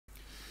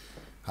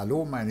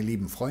Hallo meine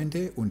lieben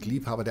Freunde und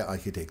Liebhaber der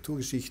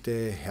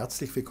Architekturgeschichte,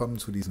 herzlich willkommen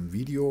zu diesem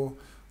Video.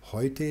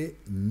 Heute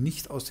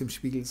nicht aus dem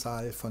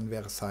Spiegelsaal von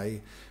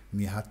Versailles.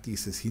 Mir hat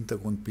dieses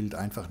Hintergrundbild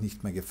einfach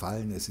nicht mehr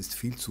gefallen. Es ist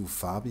viel zu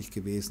farbig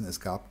gewesen. Es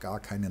gab gar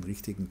keinen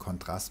richtigen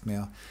Kontrast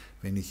mehr,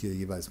 wenn ich hier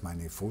jeweils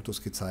meine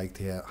Fotos gezeigt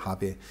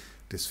habe.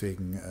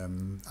 Deswegen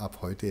ab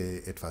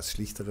heute etwas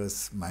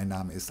Schlichteres. Mein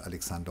Name ist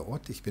Alexander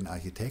Ott, ich bin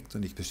Architekt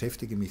und ich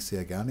beschäftige mich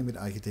sehr gerne mit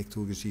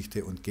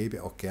Architekturgeschichte und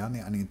gebe auch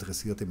gerne an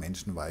interessierte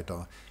Menschen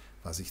weiter,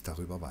 was ich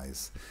darüber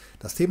weiß.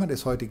 Das Thema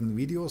des heutigen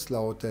Videos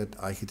lautet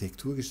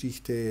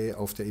Architekturgeschichte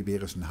auf der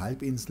Iberischen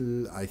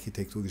Halbinsel,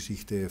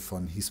 Architekturgeschichte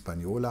von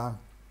Hispaniola.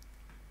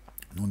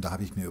 Nun, da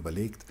habe ich mir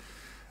überlegt,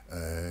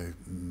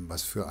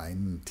 was für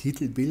ein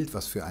Titelbild,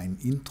 was für ein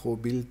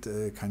Introbild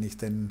kann ich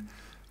denn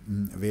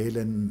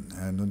wählen.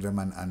 Nun, wenn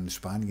man an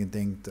Spanien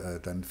denkt,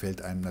 dann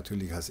fällt einem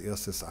natürlich als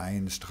erstes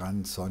ein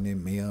Strand, Sonne,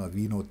 Meer,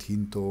 Vino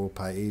Tinto,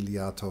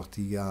 Paella,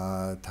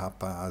 Tortilla,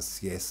 Tapas,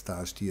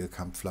 Siesta,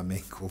 Stierkampf,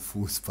 Flamenco,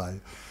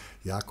 Fußball,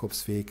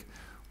 Jakobsweg.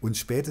 Und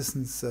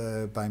spätestens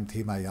beim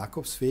Thema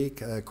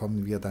Jakobsweg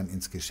kommen wir dann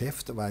ins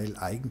Geschäft, weil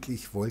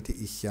eigentlich wollte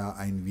ich ja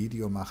ein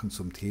Video machen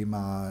zum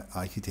Thema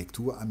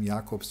Architektur am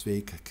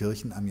Jakobsweg,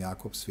 Kirchen am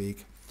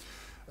Jakobsweg.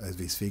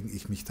 Weswegen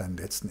ich mich dann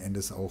letzten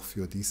Endes auch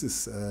für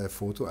dieses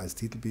Foto als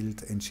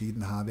Titelbild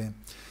entschieden habe.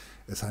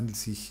 Es handelt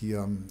sich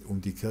hier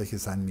um die Kirche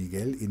San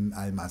Miguel in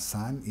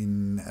Almazan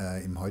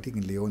im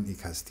heutigen León y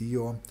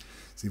Castillo.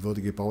 Sie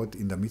wurde gebaut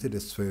in der Mitte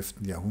des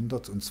 12.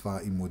 Jahrhunderts und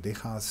zwar im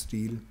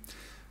Mudéjar-Stil.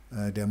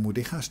 Der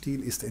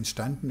Mudéjar-Stil ist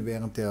entstanden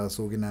während der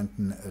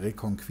sogenannten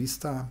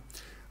Reconquista,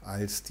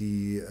 als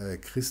die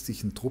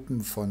christlichen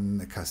Truppen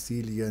von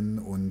Kastilien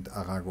und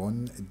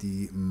Aragon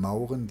die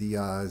Mauren, die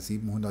ja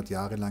 700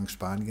 Jahre lang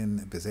Spanien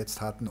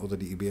besetzt hatten oder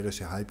die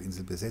Iberische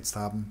Halbinsel besetzt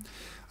haben,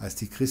 als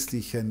die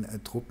christlichen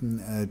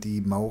Truppen die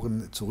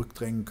Mauren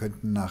zurückdrängen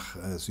könnten nach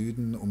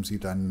Süden, um sie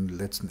dann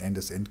letzten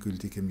Endes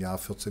endgültig im Jahr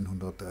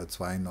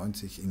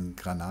 1492 in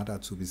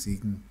Granada zu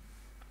besiegen,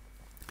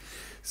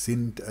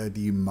 sind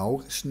die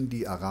maurischen,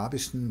 die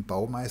arabischen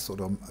Baumeister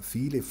oder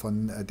viele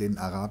von den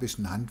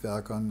arabischen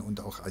Handwerkern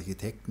und auch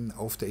Architekten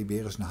auf der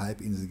Iberischen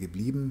Halbinsel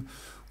geblieben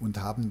und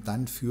haben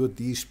dann für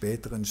die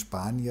späteren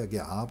Spanier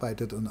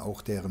gearbeitet und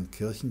auch deren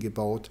Kirchen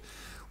gebaut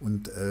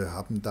und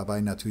haben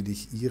dabei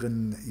natürlich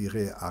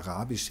ihre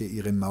arabische,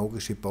 ihre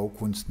maurische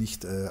Baukunst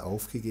nicht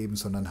aufgegeben,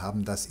 sondern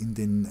haben das in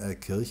den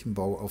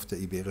Kirchenbau auf der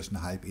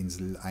Iberischen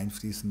Halbinsel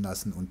einfließen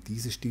lassen. Und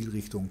diese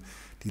Stilrichtung,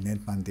 die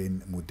nennt man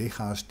den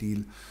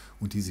Mudéjar-Stil.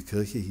 Und diese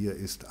Kirche hier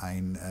ist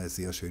ein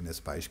sehr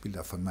schönes Beispiel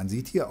davon. Man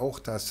sieht hier auch,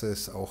 dass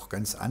es auch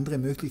ganz andere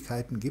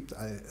Möglichkeiten gibt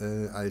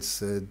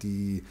als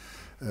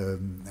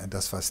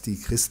das, was die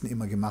Christen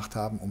immer gemacht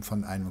haben, um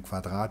von einem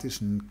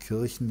quadratischen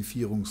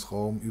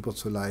Kirchenvierungsraum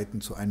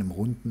überzuleiten zu einem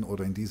runden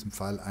oder in diesem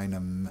Fall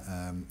einem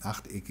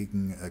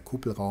achteckigen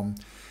Kuppelraum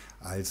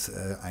als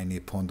eine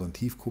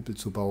Pendentifkuppel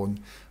zu bauen.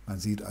 Man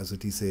sieht also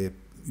diese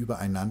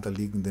übereinander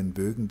liegenden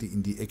Bögen, die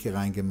in die Ecke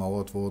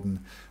reingemauert wurden.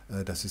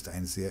 Das ist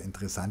ein sehr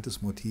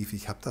interessantes Motiv.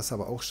 Ich habe das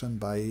aber auch schon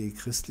bei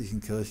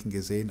christlichen Kirchen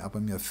gesehen,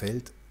 aber mir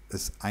fällt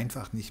es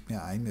einfach nicht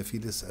mehr ein. Mir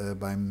fiel es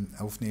beim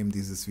Aufnehmen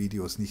dieses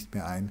Videos nicht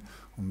mehr ein,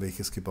 um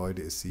welches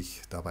Gebäude es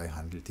sich dabei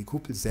handelt. Die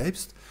Kuppel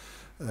selbst,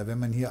 wenn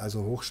man hier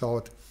also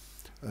hochschaut,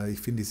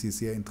 ich finde sie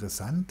sehr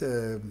interessant.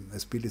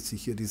 Es bildet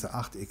sich hier dieser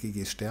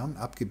achteckige Stern,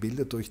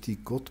 abgebildet durch die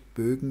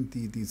Gurtbögen,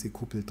 die diese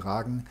Kuppel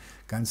tragen.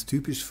 Ganz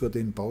typisch für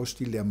den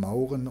Baustil der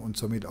Mauren und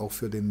somit auch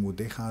für den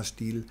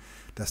Mudéjar-Stil,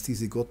 dass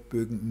diese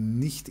Gurtbögen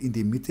nicht in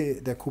die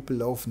Mitte der Kuppel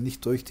laufen,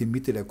 nicht durch die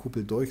Mitte der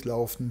Kuppel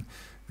durchlaufen,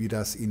 wie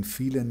das in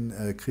vielen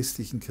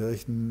christlichen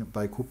Kirchen,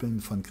 bei Kuppeln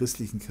von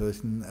christlichen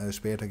Kirchen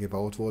später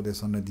gebaut wurde,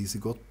 sondern diese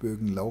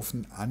Gurtbögen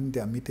laufen an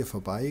der Mitte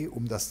vorbei,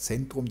 um das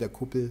Zentrum der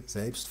Kuppel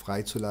selbst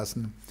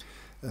freizulassen,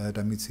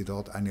 damit sie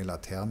dort eine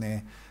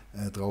Laterne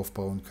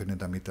draufbauen können,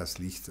 damit das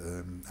Licht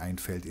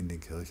einfällt in den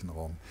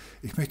Kirchenraum.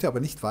 Ich möchte aber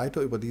nicht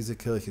weiter über diese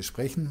Kirche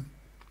sprechen.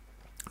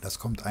 Das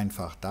kommt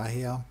einfach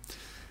daher.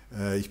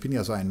 Ich bin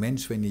ja so ein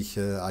Mensch, wenn ich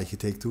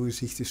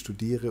Architekturgeschichte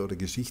studiere oder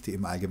Geschichte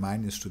im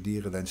Allgemeinen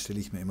studiere, dann stelle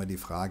ich mir immer die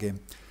Frage,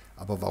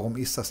 aber warum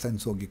ist das denn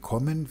so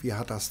gekommen? Wie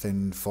hat das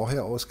denn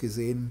vorher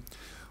ausgesehen?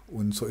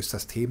 Und so ist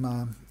das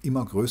Thema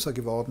immer größer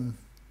geworden.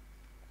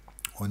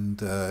 Und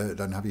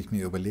dann habe ich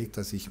mir überlegt,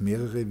 dass ich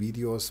mehrere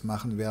Videos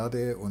machen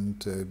werde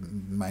und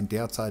mein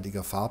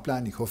derzeitiger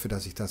Fahrplan, ich hoffe,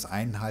 dass ich das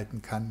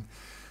einhalten kann,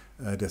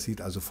 der sieht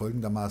also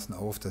folgendermaßen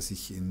auf, dass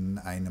ich in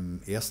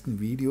einem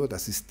ersten Video,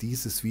 das ist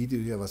dieses Video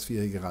hier, was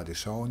wir hier gerade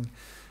schauen,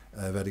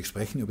 werde ich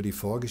sprechen über die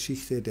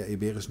Vorgeschichte der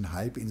Iberischen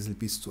Halbinsel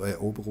bis zur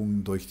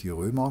Eroberung durch die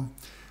Römer,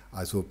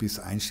 also bis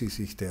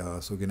einschließlich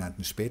der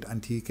sogenannten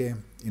Spätantike.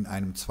 In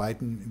einem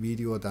zweiten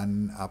Video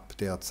dann ab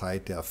der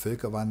Zeit der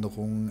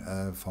Völkerwanderung,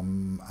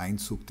 vom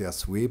Einzug der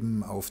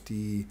Sueben auf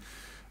die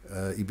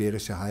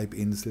Iberische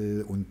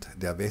Halbinsel und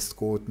der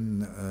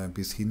Westgoten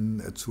bis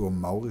hin zur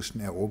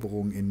maurischen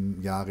Eroberung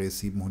im Jahre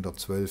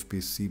 712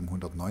 bis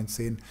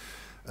 719.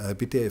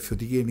 Bitte für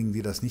diejenigen,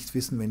 die das nicht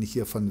wissen, wenn ich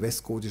hier von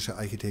westgotischer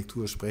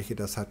Architektur spreche,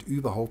 das hat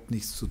überhaupt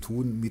nichts zu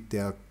tun mit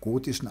der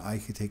gotischen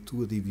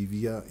Architektur, die wie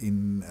wir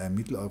in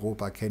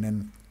Mitteleuropa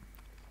kennen.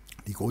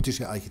 Die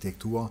gotische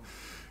Architektur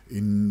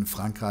in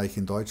Frankreich,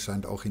 in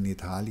Deutschland, auch in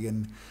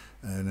Italien,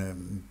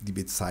 die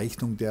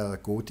Bezeichnung der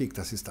Gotik,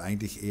 das ist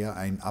eigentlich eher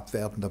ein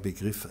abwertender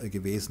Begriff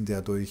gewesen,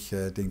 der durch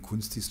den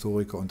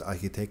Kunsthistoriker und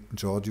Architekten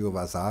Giorgio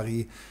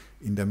Vasari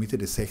in der Mitte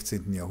des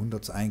 16.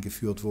 Jahrhunderts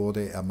eingeführt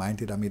wurde. Er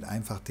meinte damit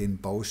einfach den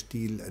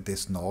Baustil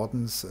des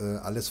Nordens.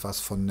 Alles, was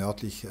von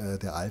nördlich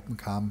der Alpen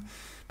kam,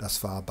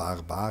 das war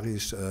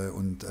barbarisch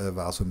und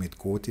war somit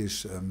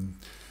gotisch.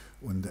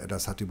 Und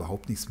das hat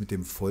überhaupt nichts mit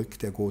dem Volk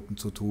der Goten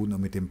zu tun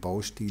und mit dem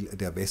Baustil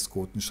der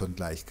Westgoten schon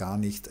gleich gar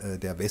nicht.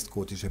 Der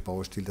westgotische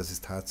Baustil, das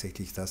ist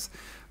tatsächlich das,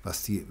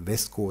 was die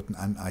Westgoten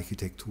an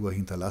Architektur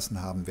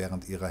hinterlassen haben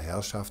während ihrer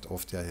Herrschaft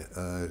auf der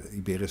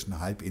Iberischen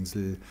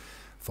Halbinsel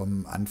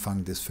vom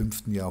Anfang des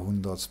 5.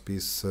 Jahrhunderts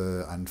bis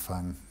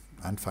Anfang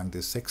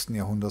des 6.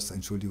 Jahrhunderts,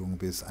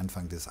 bis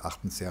Anfang des 8.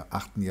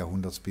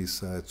 Jahrhunderts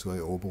bis zur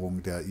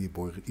Eroberung der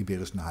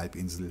Iberischen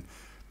Halbinsel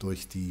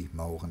durch die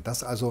Mauren.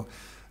 Das also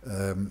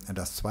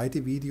das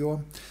zweite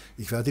Video.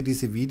 Ich werde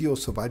diese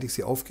Videos, sobald ich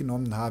sie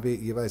aufgenommen habe,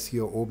 jeweils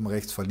hier oben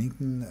rechts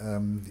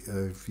verlinken,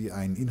 wie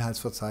ein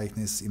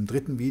Inhaltsverzeichnis. Im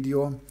dritten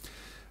Video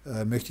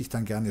möchte ich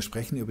dann gerne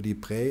sprechen über die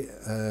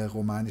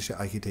präromanische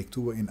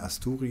Architektur in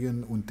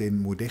Asturien und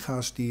den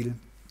Mudéjar-Stil.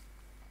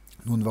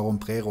 Nun, warum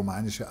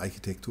präromanische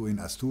Architektur in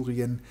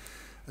Asturien?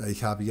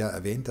 Ich habe ja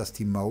erwähnt, dass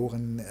die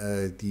Mauren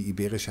die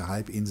Iberische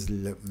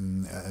Halbinsel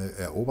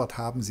erobert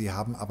haben. Sie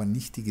haben aber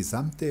nicht die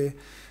gesamte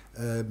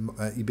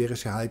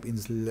Iberische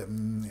Halbinsel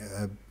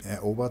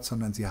erobert,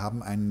 sondern sie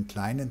haben einen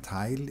kleinen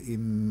Teil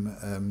im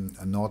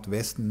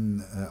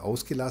Nordwesten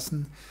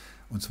ausgelassen.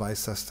 Und zwar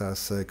ist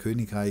das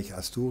Königreich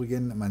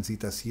Asturien. Man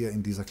sieht das hier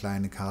in dieser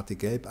kleinen Karte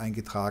gelb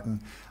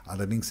eingetragen.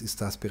 Allerdings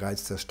ist das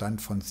bereits der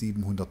Stand von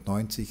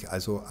 790,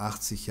 also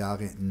 80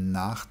 Jahre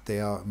nach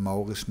der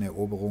maurischen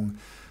Eroberung.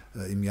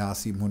 Im Jahr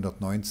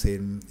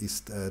 719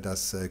 ist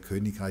das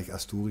Königreich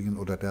Asturien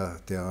oder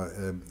der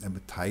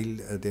Teil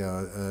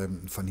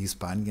von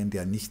Hispanien,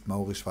 der nicht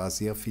maurisch war,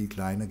 sehr viel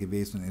kleiner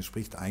gewesen und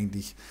entspricht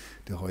eigentlich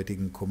der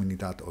heutigen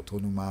Comunidad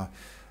Autónoma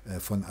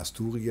von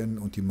Asturien.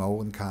 Und die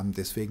Mauren kamen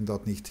deswegen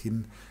dort nicht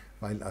hin,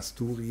 weil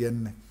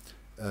Asturien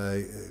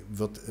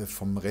wird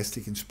vom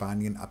restlichen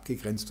Spanien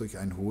abgegrenzt durch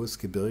ein hohes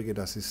Gebirge.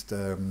 Das ist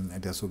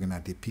der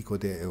sogenannte Pico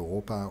de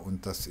Europa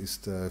und das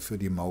ist für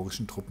die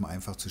maurischen Truppen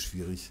einfach zu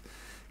schwierig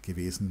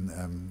gewesen,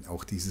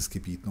 auch dieses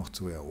Gebiet noch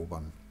zu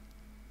erobern.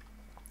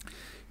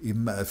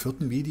 Im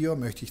vierten Video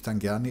möchte ich dann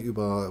gerne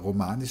über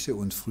romanische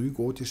und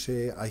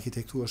frühgotische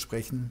Architektur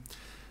sprechen,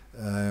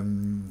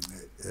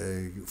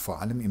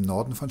 vor allem im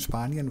Norden von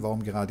Spanien.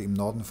 Warum gerade im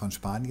Norden von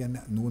Spanien?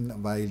 Nun,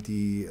 weil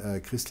die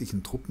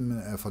christlichen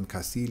Truppen von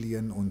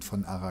Kastilien und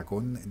von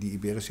Aragon die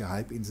Iberische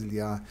Halbinsel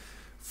ja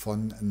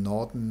von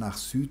Norden nach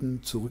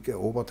Süden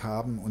zurückerobert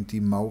haben und die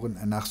Mauren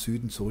nach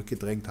Süden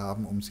zurückgedrängt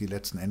haben, um sie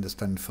letzten Endes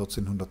dann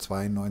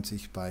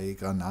 1492 bei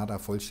Granada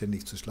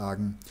vollständig zu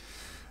schlagen.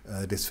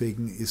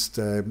 Deswegen ist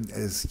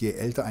es, je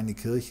älter eine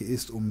Kirche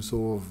ist,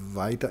 umso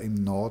weiter im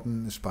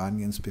Norden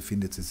Spaniens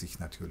befindet sie sich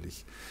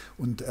natürlich.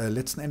 Und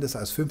letzten Endes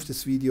als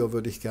fünftes Video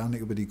würde ich gerne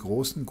über die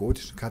großen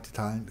gotischen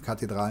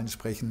Kathedralen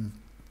sprechen.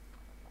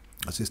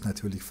 Das ist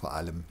natürlich vor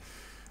allem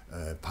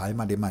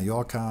Palma de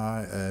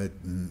Mallorca,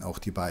 auch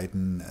die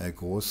beiden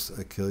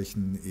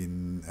Großkirchen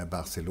in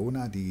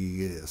Barcelona,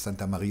 die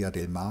Santa Maria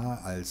del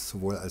Mar,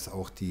 sowohl als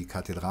auch die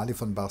Kathedrale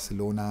von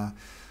Barcelona,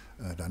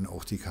 dann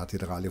auch die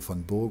Kathedrale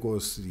von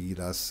Burgos, die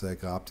das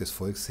Grab des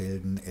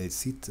Volkshelden El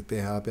Cid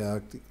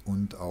beherbergt,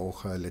 und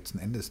auch letzten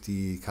Endes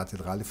die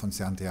Kathedrale von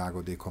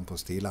Santiago de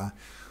Compostela,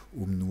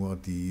 um nur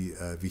die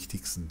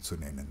wichtigsten zu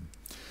nennen.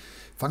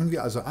 Fangen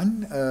wir also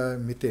an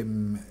mit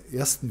dem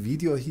ersten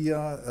Video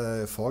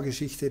hier,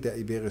 Vorgeschichte der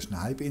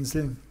Iberischen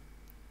Halbinsel.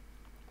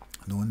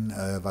 Nun,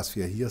 was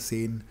wir hier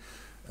sehen,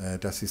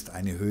 das ist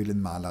eine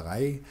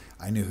Höhlenmalerei.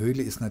 Eine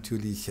Höhle ist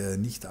natürlich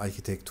nicht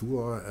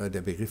Architektur.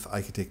 Der Begriff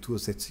Architektur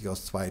setzt sich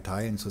aus zwei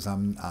Teilen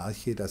zusammen.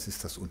 Arche, das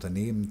ist das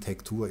Unternehmen,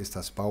 Tektur ist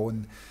das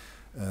Bauen.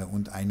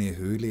 Und eine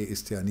Höhle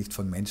ist ja nicht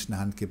von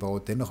Menschenhand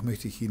gebaut. Dennoch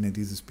möchte ich Ihnen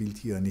dieses Bild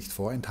hier nicht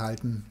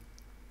vorenthalten.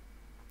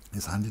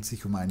 Es handelt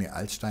sich um eine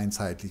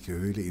altsteinzeitliche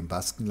Höhle im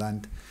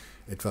Baskenland,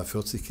 etwa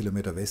 40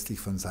 Kilometer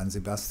westlich von San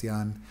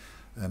Sebastian.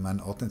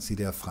 Man ordnet sie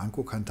der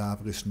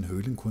franko-kantabrischen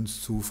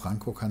Höhlenkunst zu.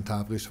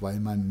 Franko-kantabrisch,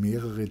 weil man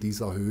mehrere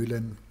dieser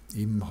Höhlen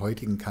im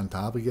heutigen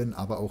Kantabrien,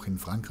 aber auch in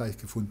Frankreich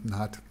gefunden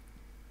hat.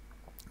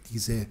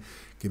 Diese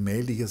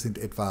Gemälde hier sind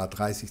etwa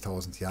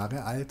 30.000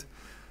 Jahre alt.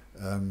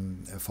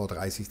 Vor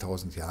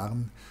 30.000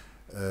 Jahren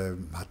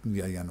hatten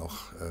wir ja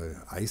noch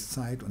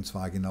Eiszeit, und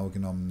zwar genau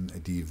genommen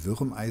die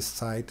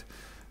Würmeiszeit.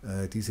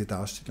 Diese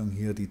Darstellung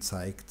hier, die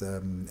zeigt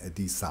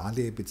die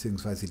Saale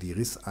bzw. die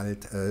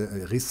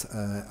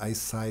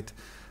Risseiszeit,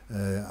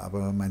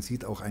 aber man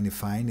sieht auch eine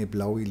feine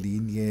blaue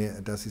Linie.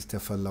 Das ist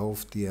der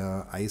Verlauf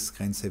der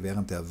Eisgrenze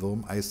während der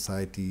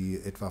Würmeiszeit, die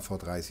etwa vor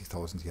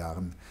 30.000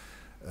 Jahren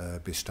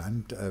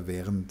bestand,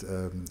 während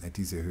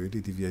diese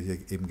Höhle, die wir hier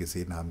eben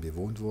gesehen haben,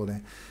 bewohnt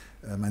wurde.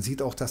 Man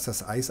sieht auch, dass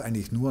das Eis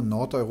eigentlich nur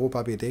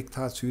Nordeuropa bedeckt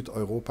hat.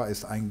 Südeuropa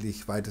ist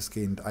eigentlich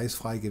weitestgehend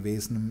eisfrei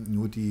gewesen.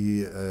 Nur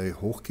die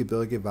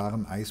Hochgebirge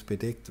waren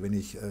eisbedeckt. Wenn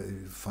ich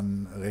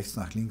von rechts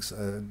nach links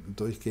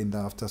durchgehen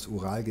darf, das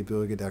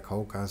Uralgebirge, der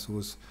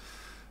Kaukasus,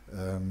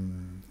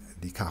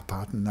 die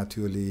Karpaten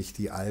natürlich,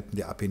 die Alpen,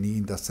 der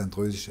Apennin, das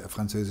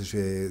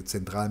französische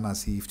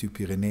Zentralmassiv, die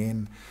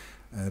Pyrenäen,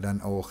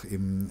 dann auch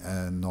im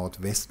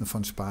Nordwesten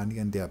von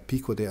Spanien, der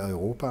Pico de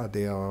Europa,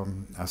 der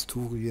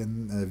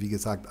Asturien, wie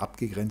gesagt,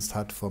 abgegrenzt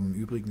hat vom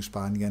übrigen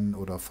Spanien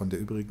oder von der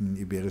übrigen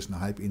iberischen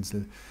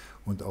Halbinsel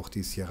und auch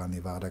die Sierra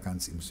Nevada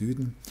ganz im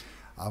Süden.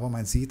 Aber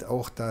man sieht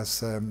auch,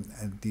 dass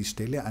die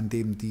Stelle, an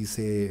dem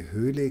diese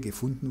Höhle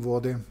gefunden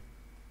wurde,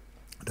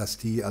 dass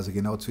die also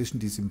genau zwischen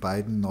diesen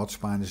beiden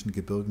nordspanischen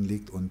Gebirgen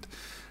liegt und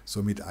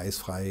somit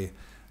eisfrei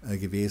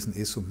gewesen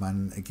ist. Und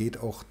man geht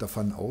auch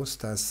davon aus,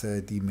 dass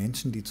die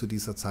Menschen, die zu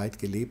dieser Zeit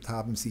gelebt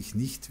haben, sich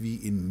nicht wie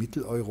in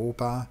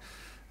Mitteleuropa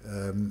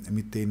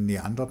mit den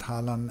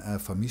Neandertalern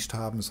vermischt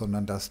haben,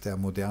 sondern dass der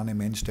moderne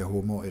Mensch, der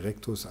Homo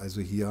erectus, also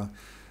hier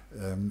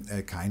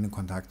keinen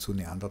Kontakt zu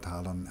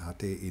Neandertalern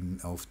hatte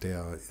auf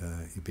der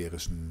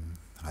iberischen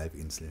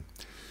Halbinsel.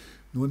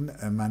 Nun,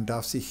 man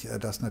darf sich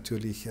das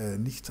natürlich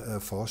nicht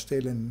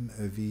vorstellen,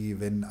 wie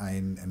wenn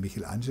ein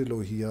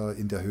Michelangelo hier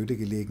in der Höhle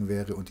gelegen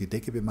wäre und die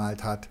Decke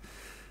bemalt hat,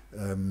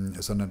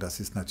 sondern das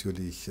ist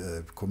natürlich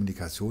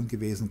Kommunikation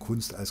gewesen,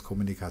 Kunst als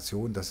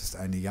Kommunikation. Das ist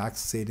eine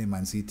Jagdszene,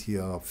 man sieht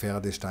hier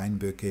Pferde,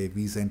 Steinböcke,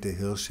 Wisente,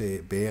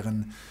 Hirsche,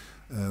 Bären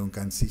und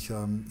ganz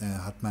sicher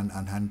hat man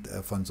anhand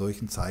von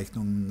solchen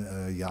Zeichnungen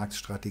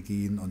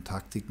Jagdstrategien und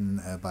Taktiken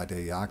bei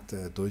der Jagd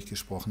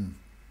durchgesprochen.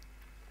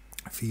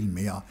 Viel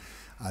mehr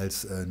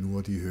als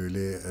nur die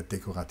Höhle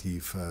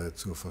dekorativ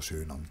zu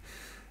verschönern.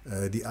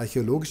 Die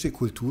archäologische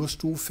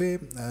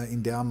Kulturstufe,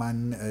 in der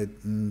man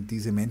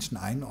diese Menschen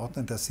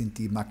einordnet, das sind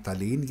die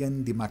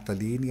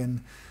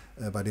Magdalenien.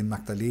 Bei den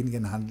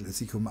Magdalenien handelt es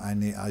sich um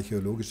eine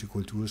archäologische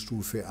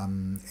Kulturstufe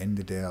am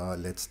Ende der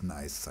letzten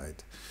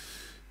Eiszeit.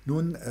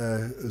 Nun,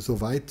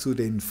 soweit zu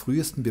den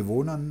frühesten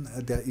Bewohnern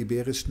der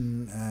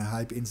iberischen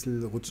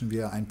Halbinsel rutschen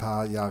wir ein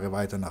paar Jahre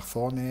weiter nach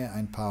vorne,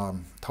 ein paar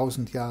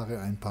 1000 Jahre,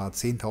 ein paar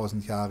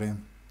 10.000 Jahre.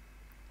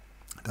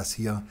 Das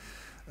hier,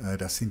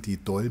 das sind die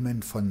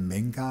Dolmen von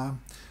Menga.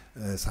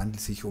 Es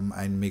handelt sich um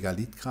ein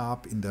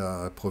Megalithgrab in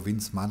der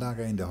Provinz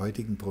Malaga, in der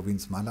heutigen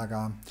Provinz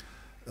Malaga,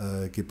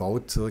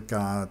 gebaut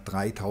ca.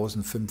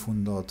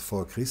 3500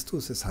 vor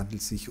Christus. Es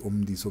handelt sich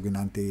um die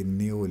sogenannte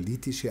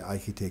neolithische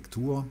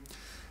Architektur.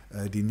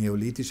 Die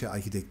neolithische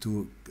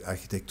Architektur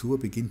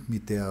beginnt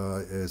mit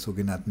der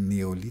sogenannten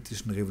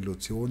neolithischen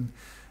Revolution.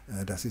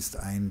 Das ist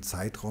ein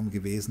Zeitraum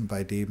gewesen,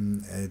 bei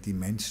dem die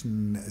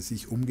Menschen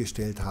sich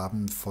umgestellt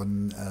haben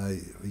von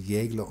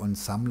Jäger- und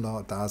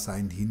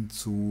Sammler-Dasein hin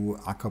zu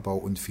Ackerbau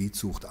und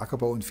Viehzucht.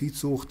 Ackerbau und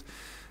Viehzucht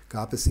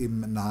gab es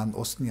im Nahen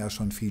Osten ja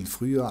schon viel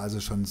früher,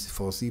 also schon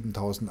vor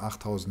 7000,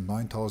 8000,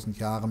 9000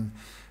 Jahren.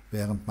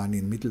 Während man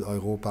in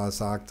Mitteleuropa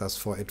sagt, dass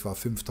vor etwa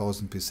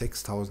 5000 bis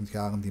 6000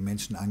 Jahren die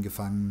Menschen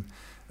angefangen,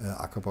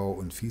 Ackerbau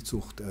und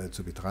Viehzucht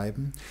zu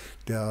betreiben.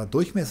 Der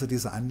Durchmesser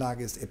dieser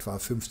Anlage ist etwa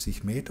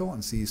 50 Meter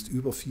und sie ist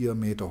über 4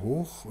 Meter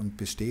hoch und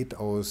besteht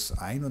aus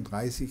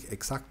 31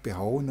 exakt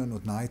behauenen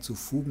und nahezu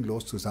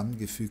fugenlos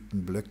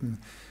zusammengefügten Blöcken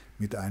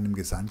mit einem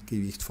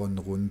Gesamtgewicht von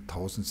rund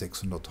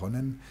 1600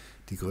 Tonnen.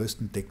 Die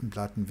größten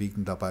Deckenplatten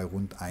wiegen dabei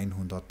rund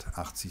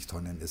 180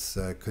 Tonnen. Es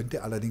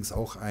könnte allerdings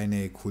auch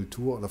eine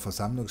Kultur- oder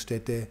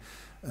Versammlungsstätte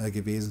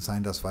gewesen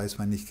sein, das weiß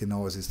man nicht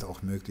genau. Es ist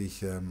auch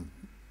möglich,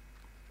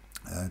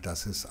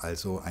 dass es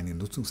also eine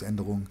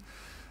Nutzungsänderung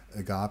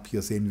gab.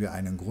 Hier sehen wir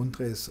einen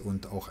Grundriss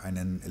und auch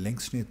einen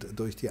Längsschnitt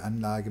durch die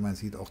Anlage. Man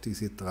sieht auch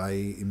diese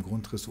im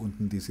Grundriss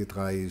unten diese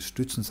drei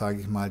Stützen, sage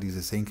ich mal,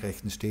 diese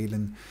senkrechten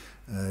Stelen,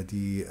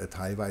 die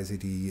teilweise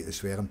die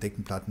schweren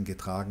Deckenplatten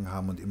getragen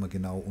haben und immer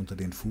genau unter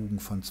den Fugen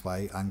von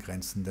zwei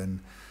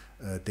angrenzenden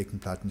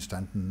Deckenplatten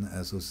standen.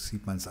 So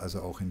sieht man es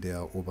also auch in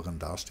der oberen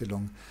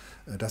Darstellung.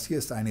 Das hier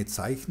ist eine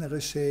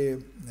zeichnerische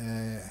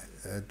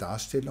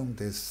Darstellung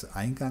des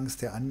Eingangs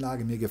der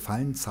Anlage. Mir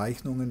gefallen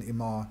Zeichnungen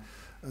immer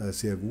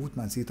sehr gut.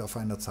 Man sieht auf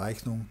einer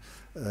Zeichnung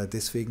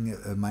deswegen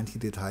manche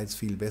Details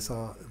viel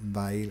besser,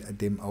 weil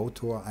dem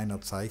Autor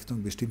einer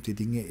Zeichnung bestimmte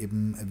Dinge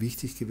eben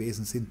wichtig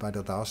gewesen sind bei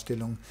der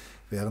Darstellung,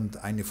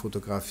 während eine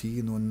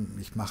Fotografie, nun,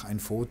 ich mache ein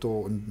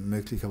Foto und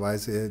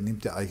möglicherweise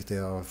nimmt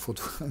der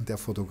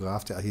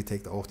Fotograf, der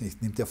Architekt auch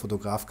nicht, nimmt der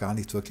Fotograf gar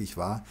nicht wirklich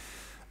wahr,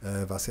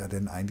 was er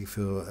denn eigentlich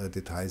für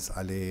Details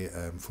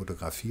alle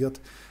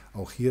fotografiert.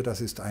 Auch hier,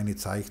 das ist eine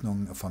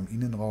Zeichnung vom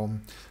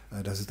Innenraum.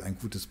 Das ist ein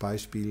gutes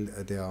Beispiel.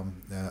 Der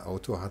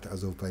Autor hat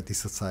also bei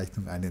dieser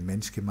Zeichnung einen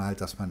Mensch gemalt,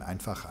 dass man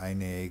einfach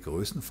eine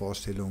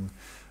Größenvorstellung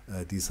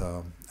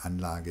dieser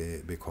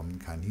Anlage bekommen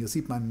kann. Hier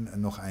sieht man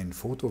noch ein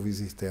Foto, wie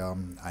sich der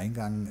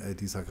Eingang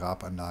dieser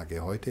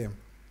Grabanlage heute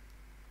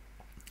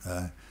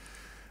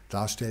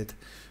darstellt.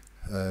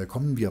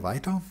 Kommen wir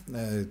weiter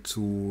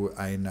zu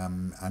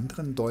einem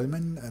anderen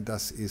Dolmen.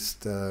 Das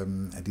ist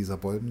dieser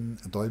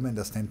Dolmen,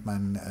 das nennt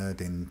man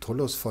den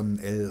Tholos von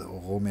El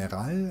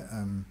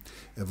Romeral.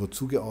 Er wird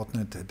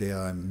zugeordnet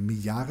der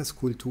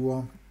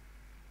Millares-Kultur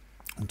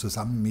und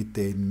zusammen mit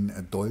dem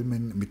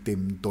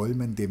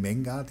Dolmen de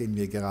Menga, den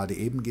wir gerade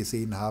eben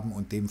gesehen haben,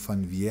 und dem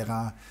von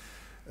Viera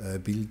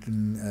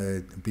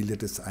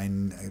bildet es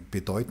ein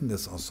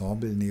bedeutendes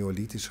Ensemble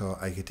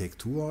neolithischer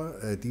Architektur.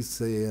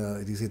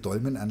 Diese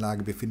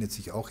Dolmenanlage befindet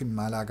sich auch in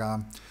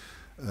Malaga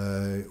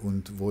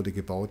und wurde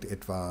gebaut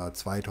etwa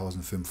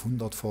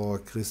 2500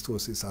 vor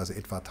Christus, ist also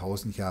etwa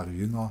 1000 Jahre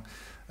jünger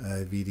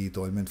wie die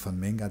Dolmen von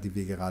Menga, die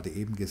wir gerade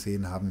eben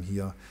gesehen haben.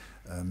 Hier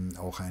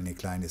auch eine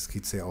kleine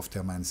Skizze, auf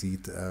der man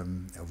sieht,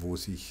 wo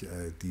sich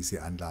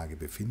diese Anlage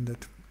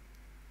befindet.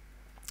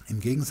 Im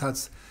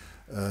Gegensatz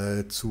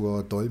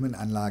zur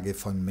Dolmenanlage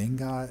von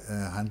Menga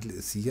handelt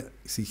es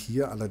sich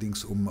hier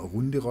allerdings um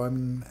runde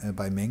Räume.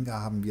 Bei Menga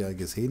haben wir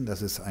gesehen,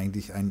 dass es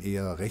eigentlich ein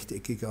eher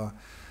rechteckiger,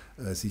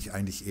 sich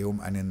eigentlich eher um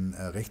einen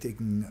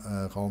rechteckigen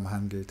Raum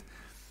handelt.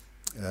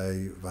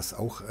 Was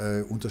auch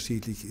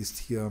unterschiedlich ist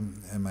hier,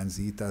 man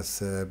sieht,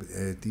 dass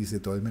diese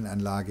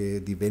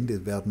Dolmenanlage, die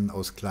Wände werden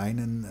aus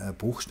kleinen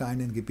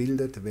Bruchsteinen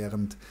gebildet,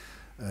 während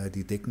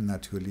die Decken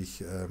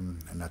natürlich,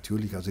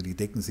 also die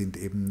Decken sind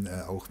eben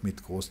auch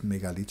mit großen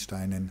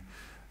Megalithsteinen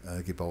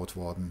gebaut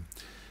worden.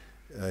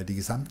 Die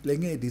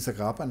Gesamtlänge dieser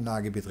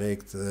Grabanlage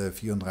beträgt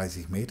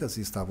 34 Meter,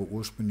 sie ist aber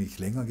ursprünglich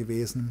länger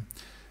gewesen.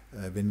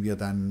 Wenn wir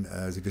dann,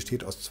 sie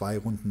besteht aus 2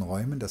 runden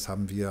Räumen, das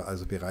haben wir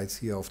also bereits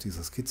hier auf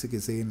dieser Skizze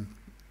gesehen.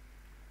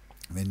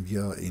 Wenn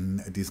wir in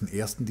diesen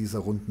ersten dieser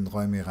runden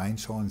Räume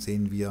reinschauen,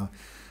 sehen wir,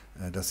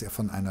 dass er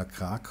von einer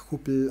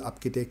Kragkuppel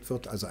abgedeckt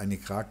wird. Also eine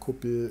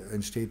Kragkuppel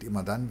entsteht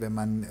immer dann, wenn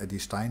man die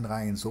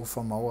Steinreihen so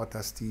vermauert,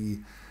 dass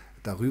die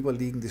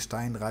darüberliegende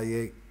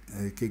Steinreihe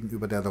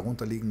gegenüber der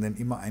darunterliegenden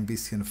immer ein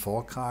bisschen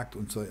vorkragt,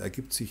 und so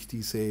ergibt sich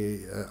diese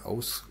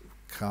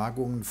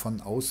Auskragung von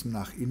außen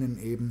nach innen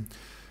eben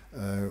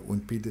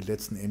und bildet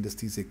letzten Endes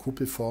diese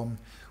Kuppelform.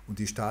 Und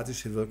die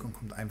statische Wirkung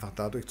kommt einfach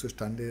dadurch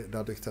zustande,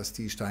 dadurch, dass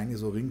die Steine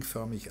so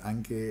ringförmig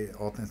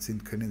angeordnet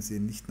sind, können sie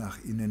nicht nach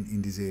innen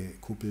in diese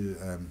Kuppel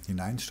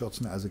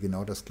hineinstürzen. Also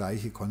genau das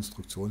gleiche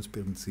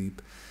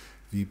Konstruktionsprinzip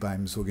wie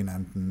beim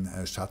sogenannten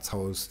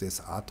Schatzhaus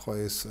des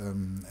Atreus,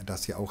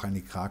 das ja auch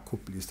eine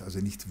Kragkuppel ist, also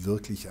nicht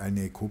wirklich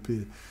eine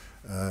Kuppel,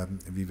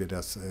 wie wir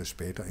das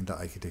später in der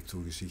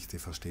Architekturgeschichte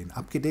verstehen.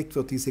 Abgedeckt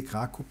wird diese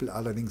Kragkuppel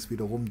allerdings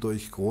wiederum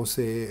durch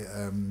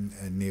große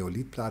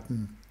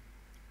Neolithplatten.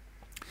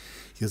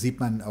 Hier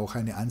sieht man auch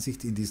eine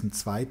Ansicht in diesen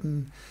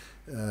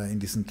in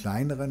diesen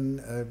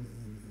kleineren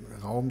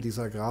Raum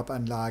dieser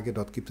Grabanlage.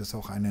 Dort gibt es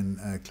auch einen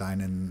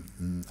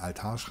kleinen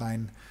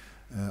Altarschrein.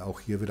 Auch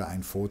hier wieder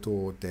ein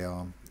Foto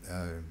der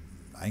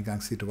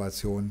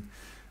Eingangssituation.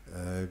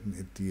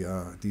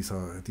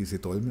 Diese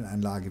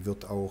Dolmenanlage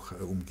wird auch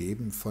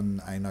umgeben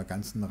von einer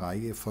ganzen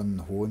Reihe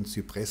von hohen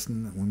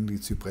Zypressen, und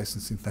die Zypressen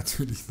sind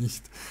natürlich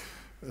nicht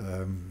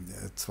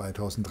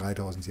 2000,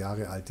 3000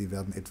 Jahre alt, die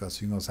werden etwas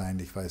jünger sein.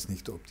 Ich weiß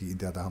nicht, ob die in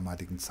der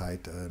damaligen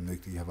Zeit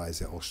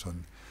möglicherweise auch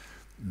schon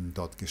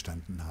dort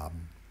gestanden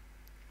haben.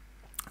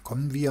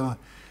 Kommen wir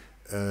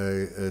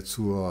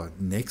zur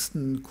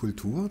nächsten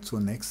Kultur, zur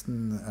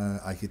nächsten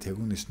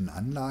architektonischen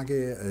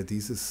Anlage.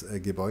 Dieses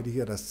Gebäude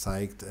hier, das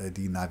zeigt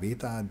die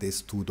Naveta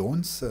des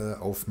Tudons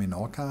auf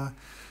Menorca,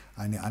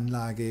 eine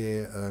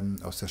Anlage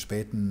aus der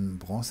späten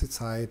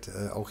Bronzezeit,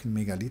 auch in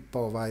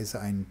Megalithbauweise,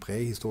 ein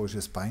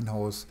prähistorisches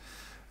Beinhaus,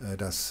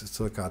 das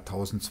ca.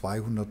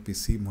 1200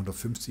 bis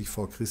 750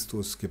 vor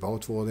Christus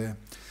gebaut wurde.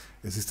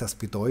 Es ist das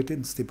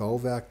bedeutendste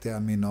Bauwerk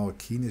der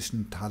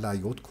menorquinischen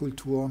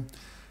Talayot-Kultur.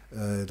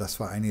 Das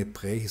war eine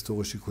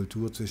prähistorische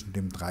Kultur zwischen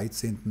dem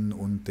 13.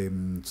 und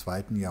dem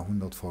 2.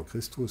 Jahrhundert vor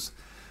Christus.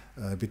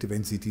 Bitte,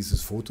 wenn Sie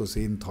dieses Foto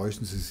sehen,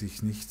 täuschen Sie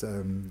sich nicht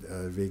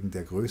wegen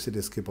der Größe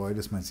des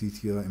Gebäudes. Man sieht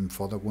hier im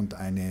Vordergrund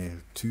eine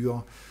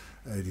Tür.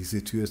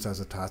 Diese Tür ist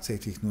also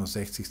tatsächlich nur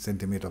 60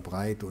 cm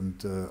breit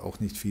und auch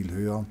nicht viel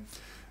höher.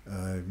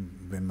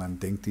 Wenn man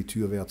denkt, die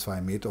Tür wäre 2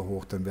 Meter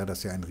hoch, dann wäre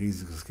das ja ein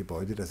riesiges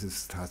Gebäude. Das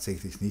ist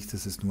tatsächlich nicht.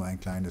 Das ist nur ein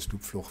kleines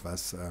Schlupfloch,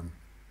 was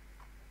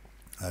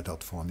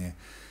dort vorne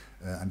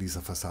an dieser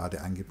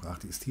Fassade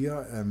angebracht ist.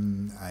 Hier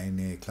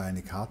eine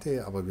kleine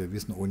Karte, aber wir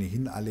wissen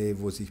ohnehin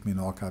alle, wo sich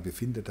Menorca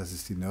befindet. Das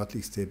ist die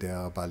nördlichste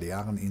der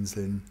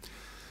Baleareninseln.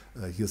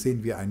 Hier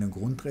sehen wir einen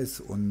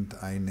Grundriss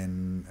und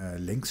einen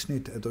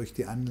Längsschnitt durch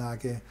die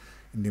Anlage.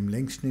 In dem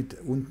Längsschnitt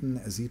unten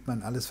sieht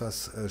man alles,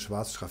 was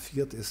schwarz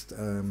schraffiert ist.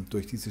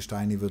 Durch diese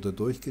Steine wird er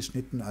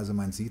durchgeschnitten. Also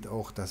man sieht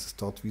auch, dass es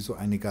dort wie so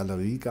eine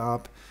Galerie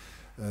gab,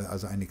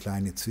 also eine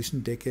kleine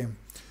Zwischendecke.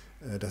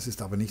 Das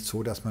ist aber nicht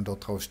so, dass man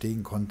dort drauf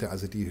stehen konnte.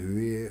 Also die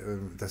Höhe,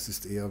 das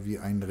ist eher wie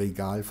ein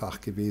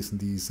Regalfach gewesen.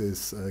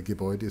 Dieses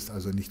Gebäude ist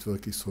also nicht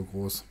wirklich so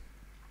groß,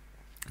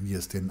 wie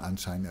es den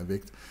Anschein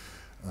erweckt.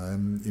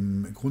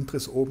 Im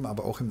Grundriss oben,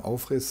 aber auch im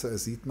Aufriss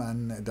sieht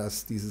man,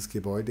 dass dieses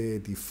Gebäude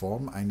die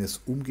Form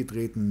eines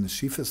umgedrehten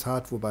Schiffes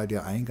hat, wobei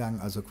der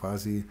Eingang also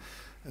quasi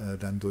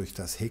dann durch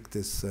das Heck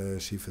des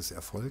Schiffes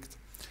erfolgt.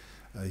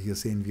 Hier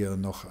sehen wir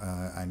noch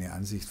eine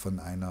Ansicht von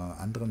einer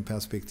anderen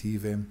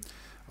Perspektive.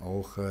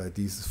 Auch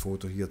dieses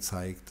Foto hier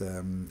zeigt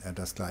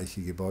das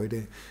gleiche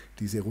Gebäude.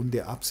 Diese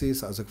runde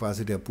Apsis, also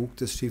quasi der Bug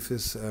des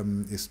Schiffes,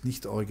 ist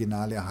nicht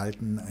original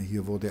erhalten.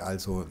 Hier wurde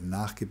also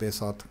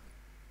nachgebessert,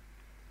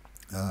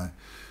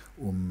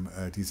 um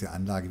diese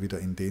Anlage wieder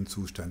in den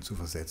Zustand zu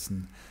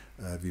versetzen,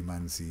 wie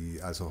man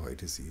sie also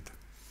heute sieht.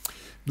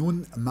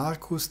 Nun,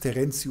 Marcus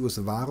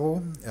Terentius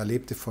Varro, er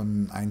lebte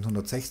von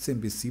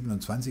 116 bis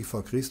 27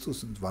 vor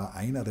Christus und war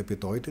einer der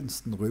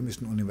bedeutendsten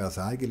römischen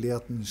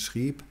Universalgelehrten,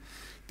 schrieb,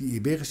 die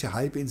iberische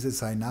Halbinsel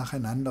sei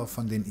nacheinander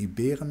von den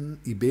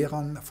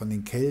Iberern, von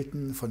den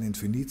Kelten, von den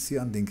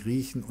Phöniziern, den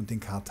Griechen und den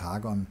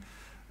Karthagern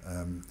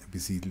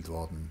besiedelt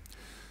worden.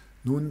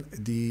 Nun,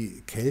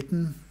 die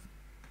Kelten,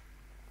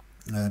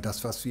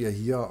 das, was wir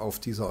hier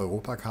auf dieser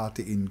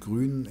Europakarte in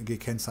grün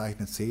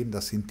gekennzeichnet sehen,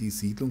 das sind die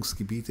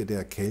Siedlungsgebiete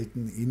der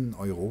Kelten in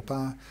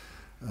Europa.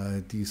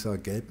 Dieser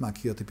gelb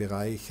markierte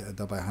Bereich,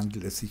 dabei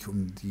handelt es sich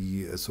um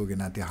die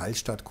sogenannte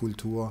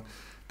Hallstattkultur.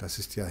 Das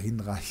ist ja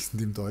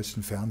hinreichend im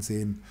deutschen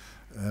Fernsehen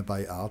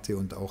bei Arte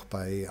und auch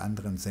bei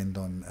anderen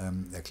Sendern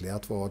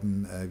erklärt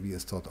worden, wie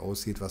es dort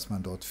aussieht, was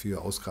man dort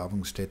für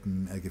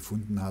Ausgrabungsstätten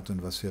gefunden hat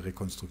und was für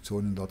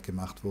Rekonstruktionen dort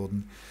gemacht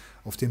wurden.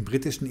 Auf den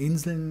britischen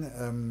Inseln,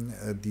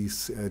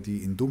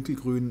 die in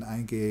dunkelgrün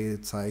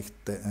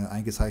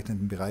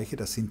eingezeichneten Bereiche,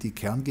 das sind die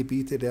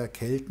Kerngebiete der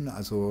Kelten,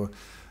 also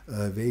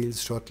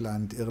Wales,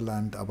 Schottland,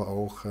 Irland, aber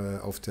auch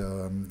auf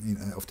der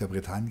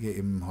Bretagne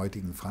im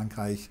heutigen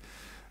Frankreich,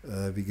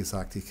 wie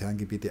gesagt, die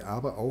Kerngebiete,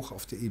 aber auch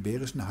auf der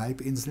iberischen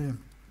Halbinsel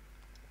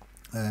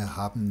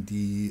haben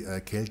die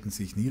Kelten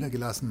sich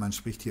niedergelassen. Man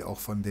spricht hier auch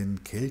von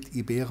den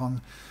Keltiberern,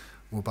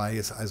 wobei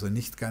es also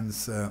nicht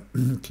ganz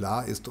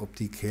klar ist, ob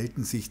die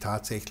Kelten sich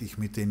tatsächlich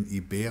mit den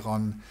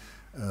Iberern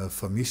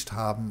vermischt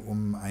haben,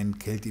 um ein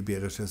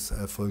keltiberisches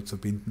Volk zu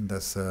bilden.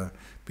 Das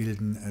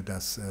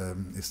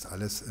ist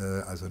alles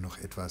also noch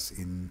etwas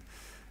in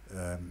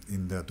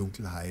der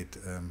Dunkelheit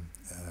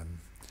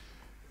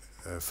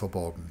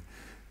verborgen.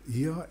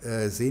 Hier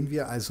sehen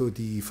wir also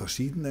die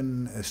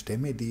verschiedenen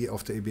Stämme, die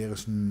auf der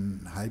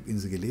iberischen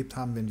Halbinsel gelebt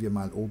haben. Wenn wir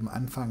mal oben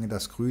anfangen,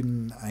 das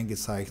grün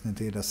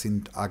eingezeichnete, das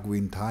sind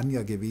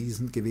Aguintanier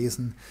gewesen.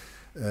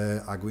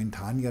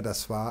 Aguintanier,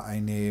 das war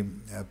eine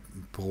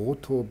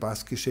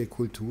proto-baskische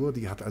Kultur,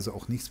 die hat also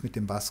auch nichts mit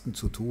dem Basken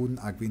zu tun.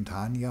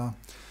 Aguintanier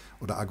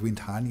oder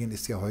Aguintanien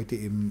ist ja heute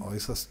im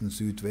äußersten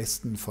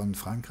Südwesten von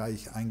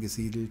Frankreich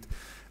eingesiedelt.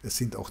 Es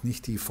sind auch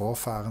nicht die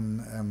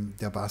Vorfahren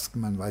der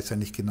Basken. Man weiß ja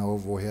nicht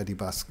genau, woher die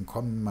Basken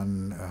kommen.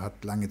 Man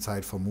hat lange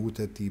Zeit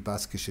vermutet, die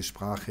baskische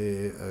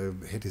Sprache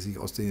hätte sich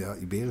aus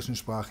der iberischen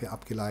Sprache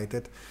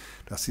abgeleitet.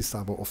 Das ist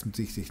aber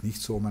offensichtlich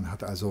nicht so. Man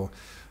hat also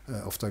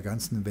auf der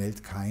ganzen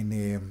Welt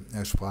keine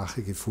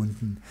Sprache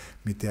gefunden,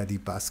 mit der die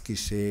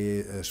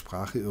baskische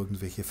Sprache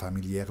irgendwelche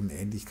familiären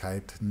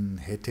Ähnlichkeiten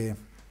hätte.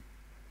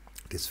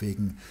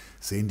 Deswegen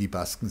sehen die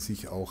Basken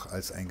sich auch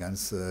als ein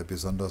ganz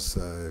besonders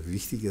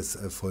wichtiges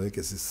Volk.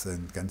 Es ist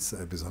ein ganz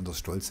besonders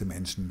stolze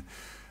Menschen.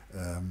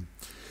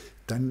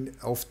 Dann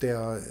auf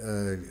der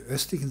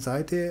östlichen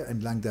Seite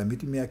entlang der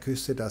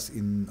Mittelmeerküste, das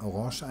in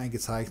Orange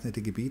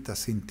eingezeichnete Gebiet,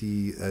 das sind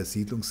die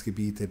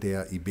Siedlungsgebiete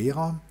der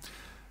Iberer.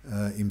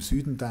 Im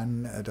Süden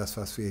dann, das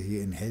was wir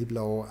hier in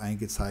hellblau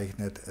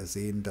eingezeichnet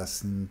sehen, das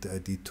sind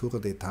die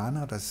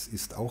Turdetaner. Das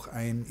ist auch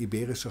ein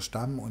iberischer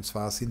Stamm, und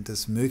zwar sind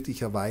es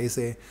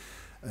möglicherweise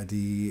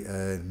die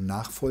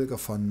Nachfolger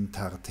von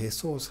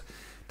Tartessos.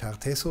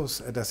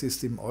 Tartessos, das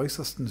ist im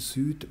äußersten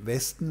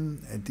Südwesten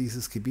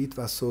dieses Gebiet,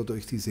 was so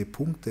durch diese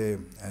Punkte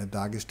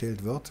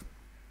dargestellt wird,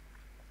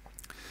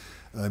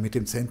 mit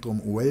dem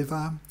Zentrum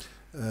Huelva,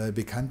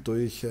 bekannt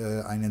durch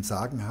einen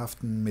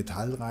sagenhaften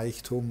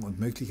Metallreichtum, und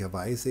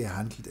möglicherweise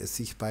handelt es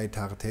sich bei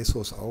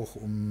Tartessos auch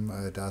um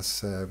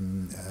das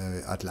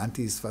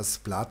Atlantis, was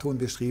Platon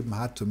beschrieben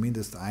hat.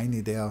 Zumindest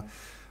eine der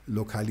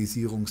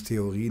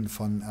Lokalisierungstheorien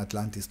von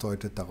Atlantis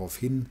deutet darauf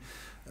hin.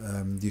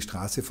 Die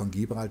Straße von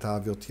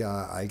Gibraltar wird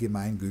ja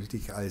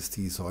allgemeingültig als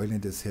die Säule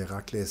des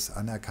Herakles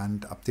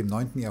anerkannt. Ab dem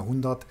 9.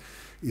 Jahrhundert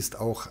ist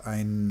auch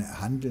ein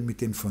Handel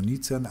mit den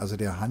Phöniziern, also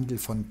der Handel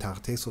von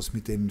Tartessos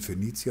mit den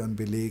Phöniziern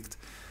belegt.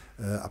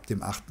 Ab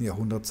dem 8.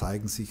 Jahrhundert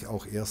zeigen sich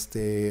auch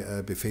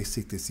erste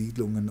befestigte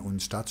Siedlungen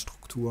und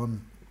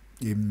Stadtstrukturen.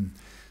 Im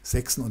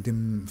 6. und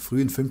im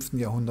frühen 5.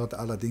 Jahrhundert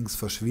allerdings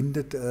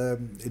verschwindet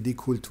die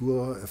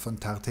Kultur von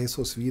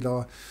Tartessos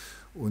wieder,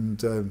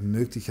 und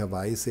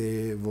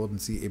möglicherweise wurden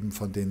sie eben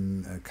von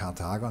den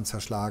Karthagern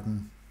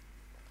zerschlagen.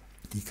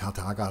 Die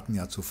Karthager hatten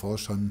ja zuvor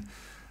schon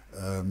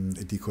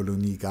die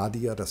Kolonie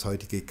Gadia, das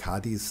heutige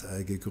Cadiz,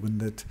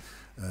 gegründet.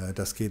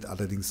 Das geht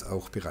allerdings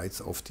auch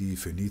bereits auf die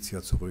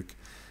Phönizier zurück.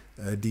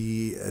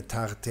 Die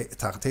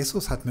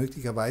Tartessos hat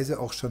möglicherweise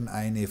auch schon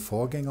eine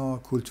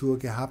Vorgängerkultur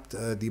gehabt,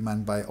 die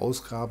man bei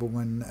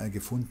Ausgrabungen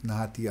gefunden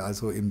hat, die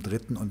also im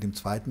 3. und im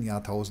 2.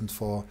 Jahrtausend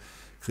vor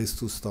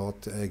Christus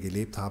dort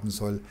gelebt haben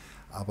soll.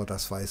 Aber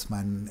das weiß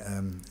man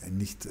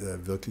nicht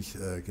wirklich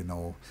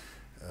genau,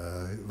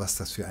 was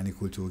das für eine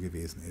Kultur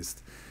gewesen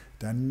ist.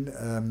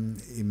 Dann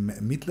im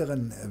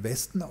mittleren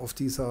Westen auf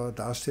dieser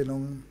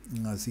Darstellung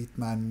sieht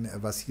man,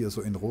 was hier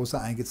so in rosa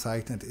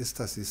eingezeichnet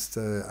ist. Das ist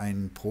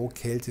ein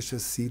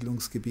prokeltisches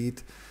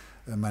Siedlungsgebiet.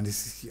 Man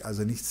ist sich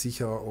also nicht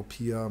sicher, ob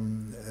hier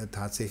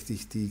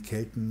tatsächlich die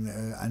Kelten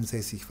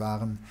ansässig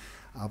waren.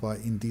 Aber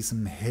in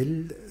diesem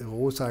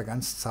hellrosa,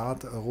 ganz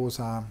zart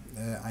rosa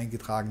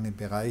eingetragenen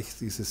Bereich,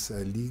 dieses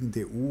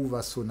liegende U,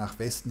 was so nach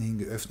Westen hin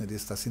geöffnet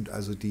ist, das sind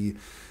also die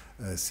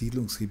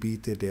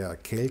Siedlungsgebiete der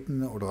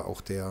Kelten oder auch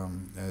der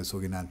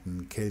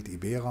sogenannten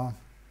Keltiberer.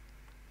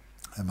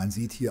 Man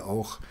sieht hier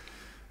auch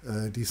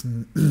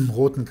diesen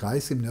roten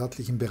Kreis im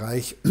nördlichen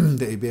Bereich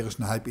der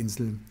Iberischen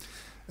Halbinsel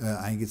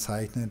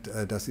eingezeichnet.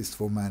 Das ist,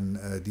 wo man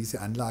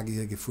diese Anlage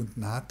hier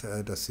gefunden hat.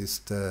 Das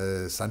ist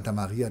Santa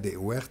Maria de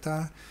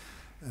Huerta.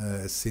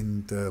 Es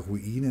sind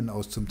Ruinen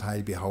aus zum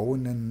Teil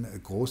behauenen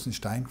großen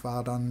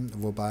Steinquadern,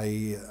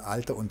 wobei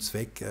Alter und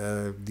Zweck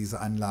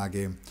dieser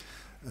Anlage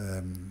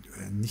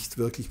nicht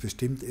wirklich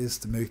bestimmt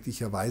ist.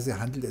 Möglicherweise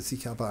handelt es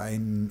sich aber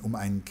um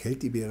ein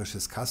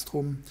keltiberisches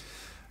Castrum.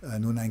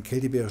 Nun, ein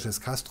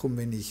keltiberisches Castrum,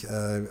 wenn ich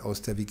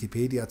aus der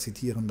Wikipedia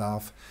zitieren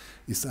darf,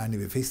 ist eine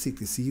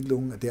befestigte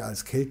Siedlung der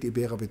als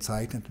Keltiberer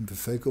bezeichneten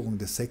Bevölkerung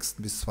des 6.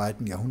 bis 2.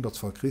 Jahrhunderts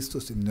vor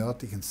Christus im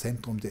nördlichen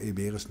Zentrum der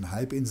Iberischen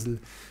Halbinsel,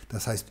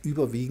 das heißt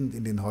überwiegend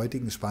in den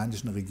heutigen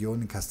spanischen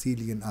Regionen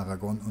Kastilien,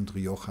 Aragon und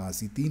Rioja.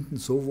 Sie dienten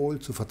sowohl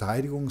zu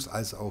Verteidigungs-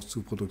 als auch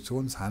zu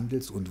Produktions-,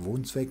 Handels- und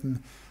Wohnzwecken.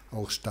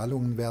 Auch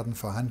Stallungen werden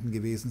vorhanden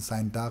gewesen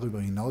sein. Darüber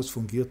hinaus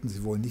fungierten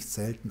sie wohl nicht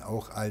selten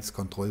auch als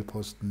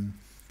Kontrollposten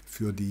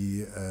für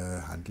die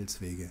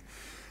Handelswege.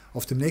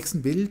 Auf dem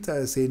nächsten Bild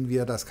sehen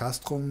wir das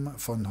Castrum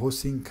von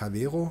Hosing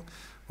Cavero.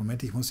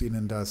 Moment, ich muss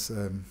Ihnen das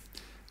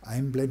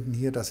einblenden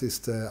hier. Das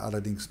ist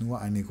allerdings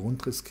nur eine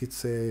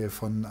Grundrisskizze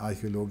von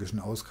archäologischen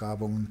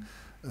Ausgrabungen,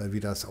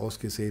 wie das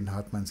ausgesehen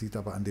hat. Man sieht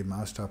aber an dem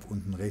Maßstab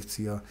unten rechts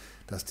hier,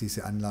 dass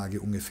diese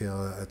Anlage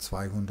ungefähr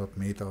 200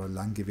 Meter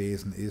lang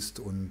gewesen ist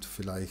und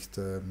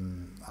vielleicht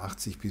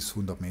 80 bis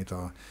 100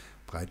 Meter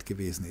breit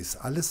gewesen ist.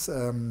 Alles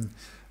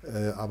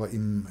aber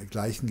im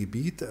gleichen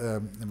Gebiet,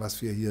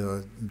 was wir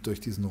hier durch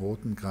diesen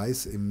roten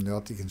Kreis im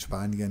nördlichen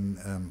Spanien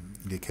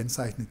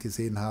gekennzeichnet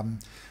gesehen haben.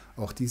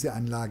 Auch diese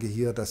Anlage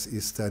hier, das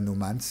ist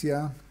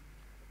Numantia.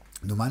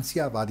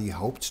 Numantia war die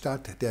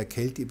Hauptstadt der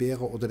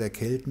Keltiberer oder der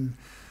Kelten.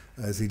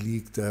 Sie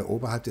liegt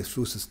oberhalb des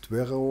Flusses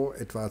Duero,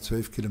 etwa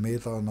 12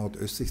 Kilometer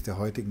nordöstlich der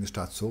heutigen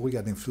Stadt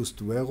Soria. Den Fluss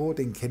Duero,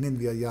 den kennen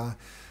wir ja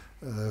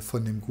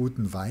von dem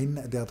guten Wein,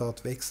 der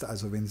dort wächst.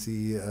 Also wenn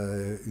Sie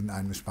in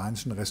einem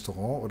spanischen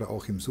Restaurant oder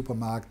auch im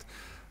Supermarkt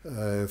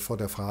vor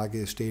der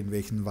Frage stehen,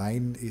 welchen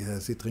Wein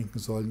Sie trinken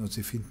sollen und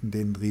Sie finden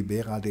den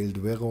Ribera del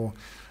Duero,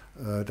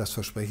 das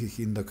verspreche ich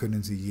Ihnen, da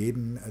können Sie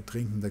jeden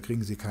trinken, da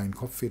kriegen Sie keinen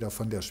Kopfweh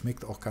davon, der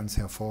schmeckt auch ganz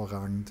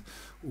hervorragend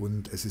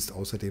und es ist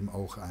außerdem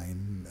auch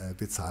ein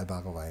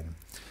bezahlbarer Wein.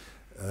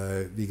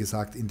 Wie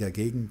gesagt, in der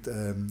Gegend,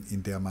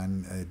 in der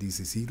man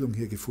diese Siedlung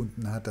hier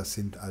gefunden hat, das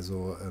sind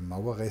also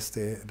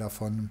Mauerreste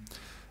davon.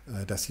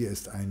 Das hier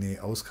ist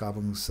eine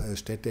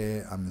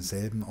Ausgrabungsstätte am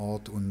selben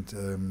Ort und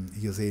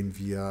hier sehen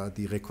wir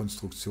die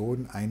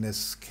Rekonstruktion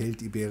eines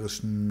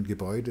keltiberischen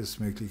Gebäudes,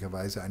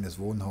 möglicherweise eines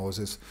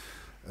Wohnhauses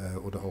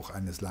oder auch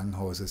eines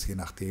Langhauses, je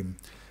nachdem,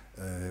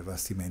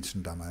 was die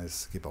Menschen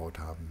damals gebaut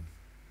haben.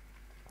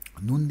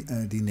 Nun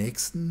die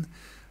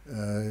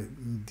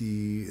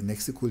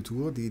nächste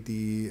Kultur, die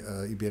die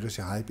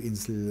Iberische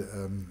Halbinsel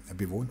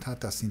bewohnt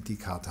hat, das sind die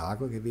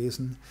Karthager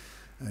gewesen.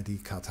 Die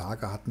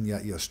Karthager hatten ja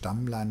ihr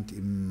Stammland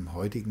im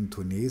heutigen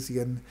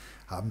Tunesien,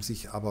 haben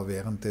sich aber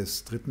während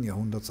des 3.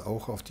 Jahrhunderts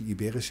auch auf die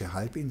Iberische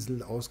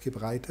Halbinsel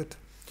ausgebreitet.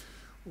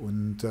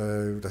 Und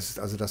das ist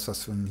also das,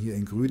 was man hier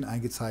in grün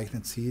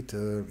eingezeichnet sieht,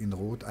 in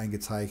rot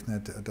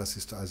eingezeichnet. Das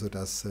ist also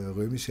das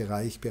Römische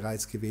Reich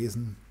bereits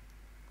gewesen.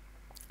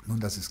 Nun,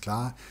 das ist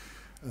klar.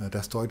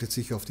 Das deutet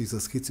sich auf dieser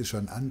Skizze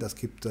schon an. Das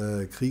gibt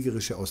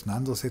kriegerische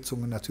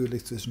Auseinandersetzungen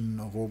natürlich zwischen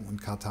Rom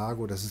und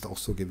Karthago. Das ist auch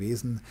so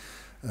gewesen.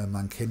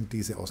 Man kennt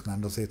diese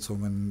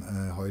Auseinandersetzungen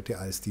heute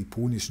als die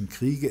Punischen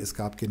Kriege. Es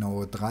gab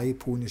genau 3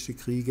 Punische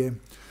Kriege.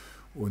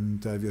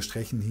 Und wir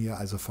sprechen hier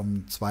also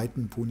vom 2.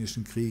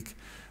 Punischen Krieg,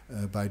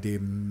 bei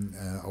dem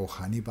auch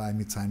Hannibal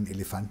mit seinen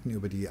Elefanten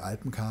über die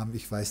Alpen kam.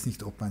 Ich weiß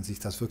nicht, ob man sich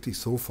das wirklich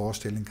so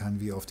vorstellen kann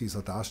wie auf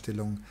dieser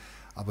Darstellung,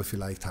 aber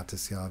vielleicht hat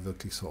es ja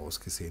wirklich so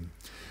ausgesehen.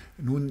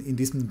 Nun, in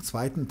diesem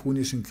 2.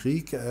 Punischen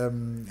Krieg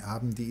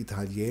haben die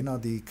Italiener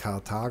die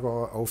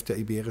Karthager auf der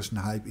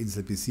Iberischen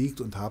Halbinsel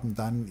besiegt und haben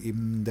dann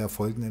in der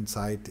folgenden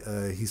Zeit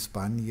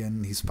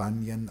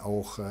Hispanien,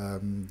 auch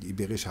die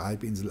Iberische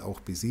Halbinsel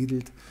auch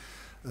besiedelt,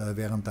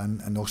 während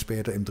dann noch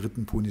später im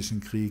 3.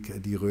 Punischen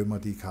Krieg die Römer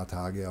die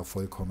Karthager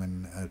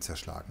vollkommen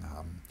zerschlagen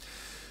haben.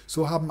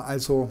 So haben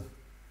also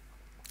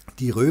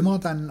die Römer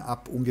dann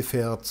ab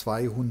ungefähr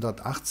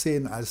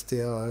 218, als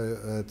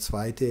der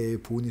 2.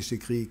 Punische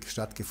Krieg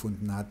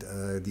stattgefunden hat,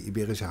 die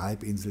Iberische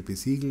Halbinsel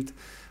besiegelt.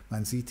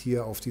 Man sieht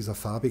hier auf dieser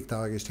farbig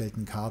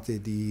dargestellten Karte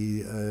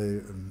die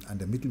an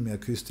der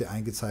Mittelmeerküste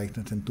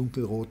eingezeichneten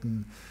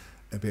dunkelroten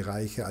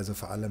Bereiche, also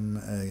vor allem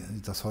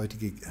das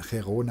heutige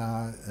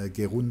Gerona,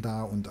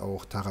 Gerunda und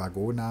auch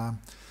Tarragona.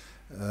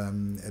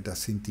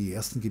 Das sind die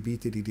ersten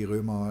Gebiete, die die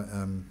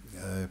Römer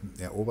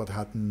erobert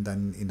hatten.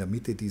 Dann in der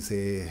Mitte diese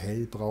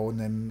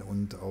hellbraunen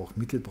und auch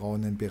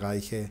mittelbraunen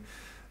Bereiche.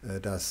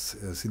 Das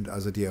sind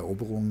also die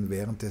Eroberungen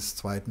während des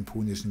Zweiten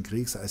Punischen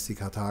Kriegs, als die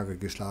Karthager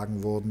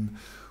geschlagen wurden.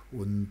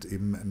 Und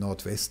im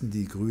Nordwesten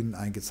die grün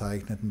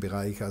eingezeichneten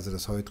Bereiche, also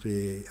das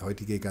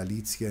heutige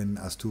Galizien,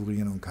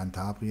 Asturien und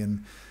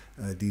Kantabrien.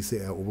 Diese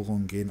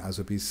Eroberungen gehen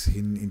also bis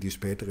hin in die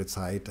spätere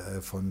Zeit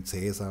von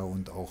Caesar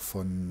und auch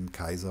von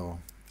Kaiser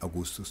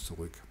Augustus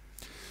zurück.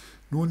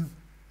 Nun,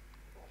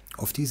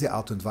 auf diese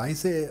Art und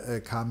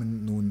Weise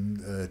kamen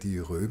nun die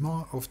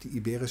Römer auf die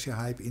iberische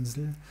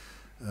Halbinsel.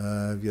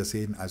 Wir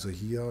sehen also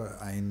hier,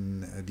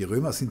 die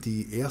Römer sind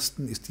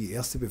ist die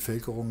erste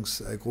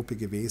Bevölkerungsgruppe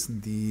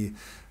gewesen, die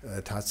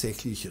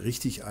tatsächlich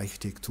richtig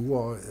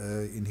Architektur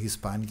in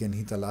Hispanien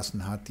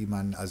hinterlassen hat, die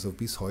man also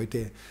bis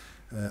heute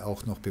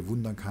auch noch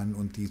bewundern kann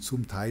und die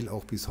zum Teil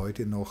auch bis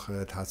heute noch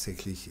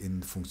tatsächlich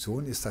in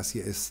Funktion ist. Das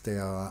hier ist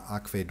der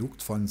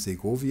Aquädukt von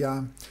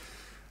Segovia.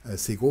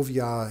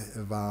 Segovia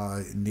war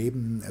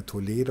neben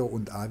Toledo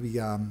und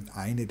Avia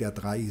eine der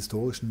 3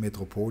 historischen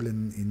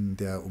Metropolen in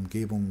der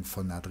Umgebung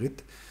von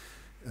Madrid.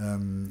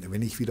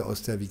 Wenn ich wieder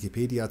aus der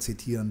Wikipedia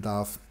zitieren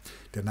darf,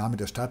 der Name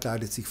der Stadt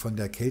leitet sich von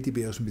der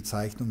keltiberischen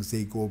Bezeichnung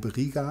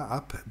Segobriga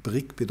ab.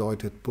 Brig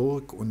bedeutet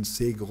Burg und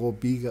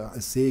Segobriga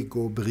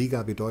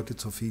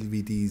bedeutet so viel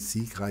wie die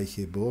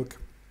siegreiche Burg.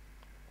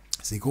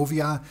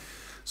 Segovia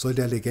soll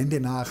der Legende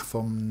nach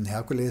vom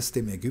Herkules,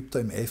 dem Ägypter,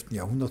 im 11.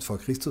 Jahrhundert vor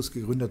Christus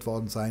gegründet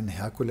worden sein.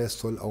 Herkules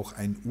soll auch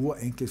ein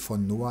Urenkel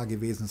von Noah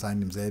gewesen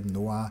sein, demselben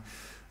Noah,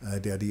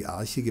 der die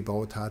Arche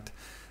gebaut hat.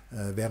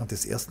 Während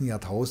des 1.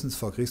 Jahrtausends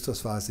vor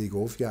Christus war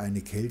Segovia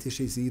eine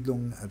keltische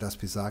Siedlung, das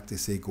besagte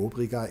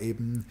Segobriga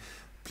eben.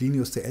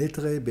 Plinius der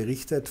Ältere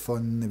berichtet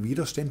von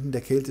Widerständen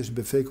der keltischen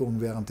Bevölkerung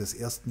während des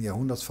 1.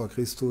 Jahrhunderts vor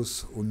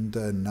Christus und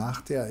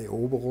nach der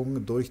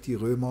Eroberung durch die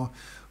Römer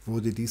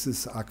wurde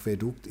dieses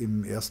Aquädukt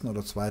im 1.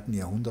 oder 2.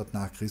 Jahrhundert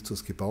nach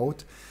Christus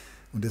gebaut.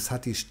 Und es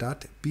hat die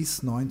Stadt bis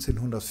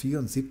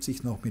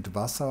 1974 noch mit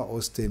Wasser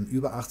aus dem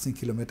über 18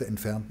 Kilometer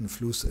entfernten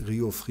Fluss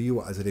Rio Frio,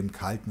 also dem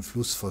kalten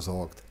Fluss,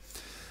 versorgt.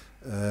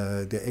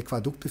 Der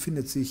Aquädukt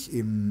befindet sich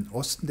im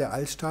Osten der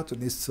Altstadt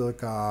und ist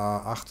ca.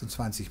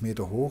 28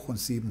 Meter hoch und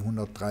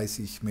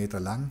 730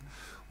 Meter lang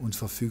und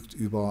verfügt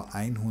über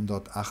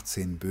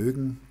 118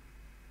 Bögen.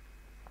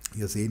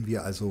 Hier sehen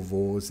wir also,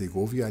 wo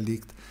Segovia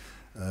liegt,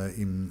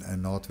 im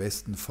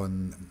Nordwesten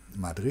von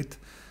Madrid.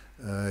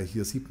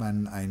 Hier sieht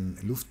man ein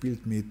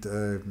Luftbild mit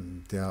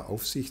der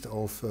Aufsicht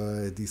auf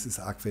dieses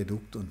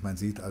Aquädukt und man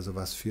sieht also,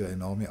 was für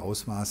enorme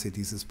Ausmaße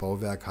dieses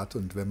Bauwerk hat.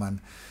 Und wenn man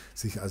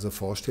sich also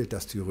vorstellt,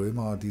 dass die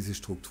Römer diese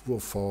Struktur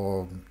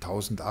vor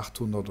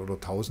 1800 oder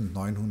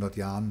 1900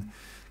 Jahren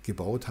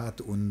gebaut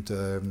hat und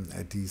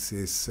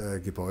dieses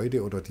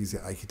Gebäude oder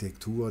diese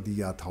Architektur die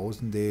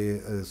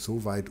Jahrtausende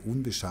so weit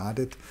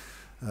unbeschadet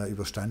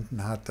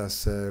überstanden hat,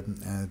 dass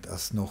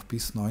das noch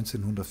bis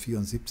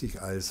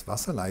 1974 als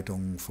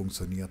Wasserleitung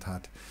funktioniert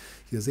hat.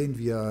 Hier sehen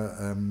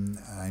wir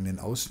einen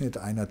Ausschnitt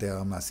einer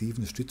der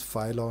massiven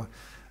Stützpfeiler,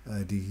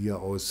 die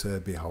hier aus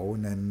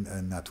behauenen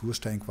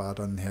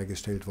Natursteinquadern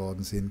hergestellt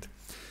worden sind.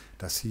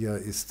 Das hier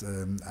ist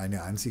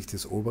eine Ansicht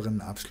des oberen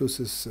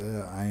Abschlusses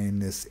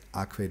eines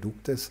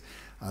Aquäduktes.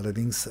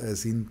 Allerdings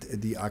sind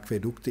die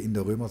Aquädukte in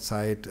der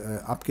Römerzeit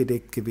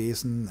abgedeckt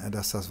gewesen,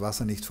 dass das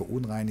Wasser nicht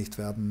verunreinigt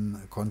werden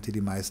konnte. Die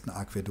meisten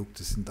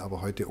Aquädukte sind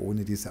aber heute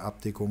ohne diese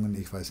Abdeckungen.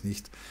 Ich weiß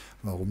nicht,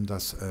 warum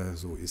das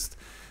so ist.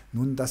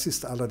 Nun, das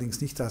ist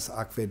allerdings nicht das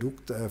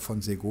Aquädukt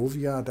von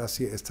Segovia. Das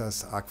hier ist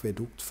das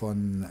Aquädukt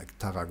von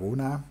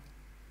Tarragona.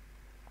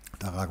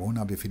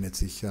 Tarragona befindet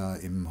sich ja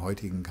im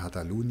heutigen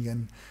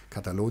Katalonien,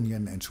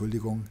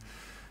 Entschuldigung.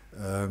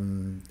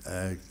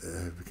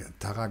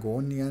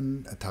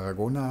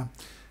 Tarragona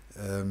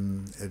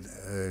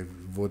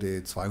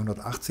wurde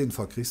 218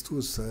 vor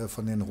Christus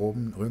von den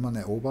Römern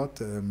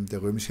erobert.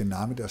 Der römische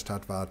Name der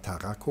Stadt war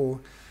Tarraco.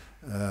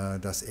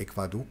 Das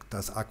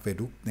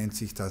Aquädukt nennt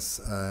sich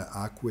das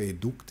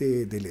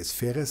Aqueducte de les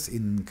Ferres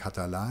in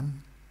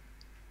Katalan.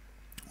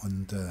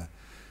 Und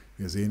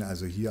wir sehen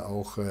also hier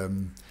auch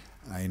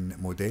ein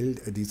Modell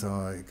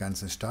dieser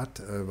ganzen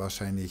Stadt,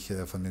 wahrscheinlich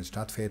von den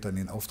Stadtvätern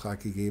in Auftrag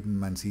gegeben.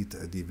 Man sieht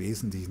die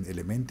wesentlichen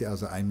Elemente,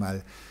 also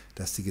einmal,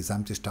 dass die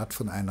gesamte Stadt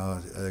von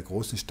einer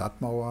großen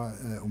Stadtmauer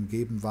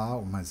umgeben war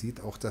und man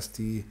sieht auch, dass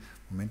ich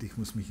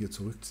muss mich hier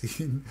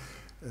zurückziehen,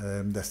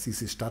 dass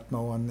diese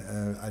Stadtmauern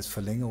als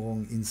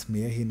Verlängerung ins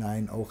Meer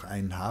hinein auch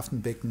ein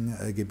Hafenbecken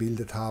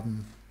gebildet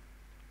haben.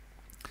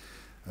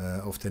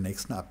 Auf der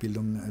nächsten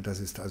Abbildung, das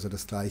ist also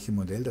das gleiche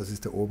Modell, das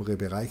ist der obere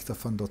Bereich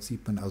davon. Dort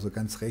sieht man also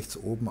ganz rechts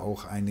oben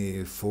auch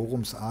eine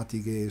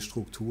forumsartige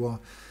Struktur,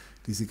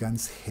 diese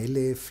ganz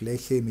helle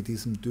Fläche mit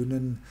diesem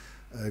dünnen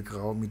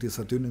grau, mit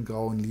dieser dünnen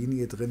grauen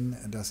Linie drin,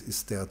 das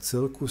ist der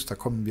Circus, da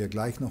kommen wir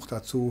gleich noch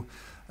dazu.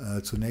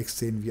 Zunächst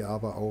sehen wir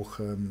aber auch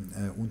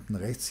unten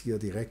rechts hier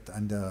direkt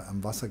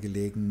am Wasser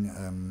gelegen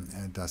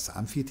das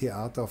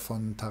Amphitheater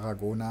von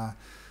Tarragona.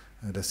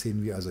 Das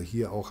sehen wir also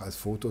hier auch als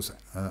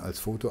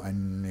Foto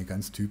eine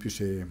ganz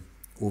typische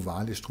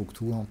ovale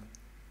Struktur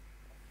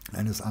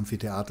eines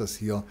Amphitheaters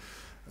hier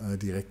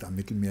direkt am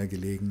Mittelmeer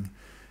gelegen.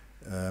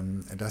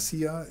 Das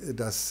hier,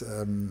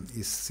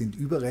 sind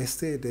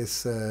Überreste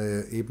des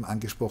eben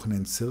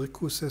angesprochenen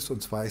Zirkuses,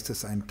 und zwar ist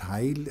es ein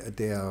Teil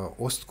der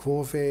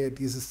Ostkurve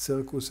dieses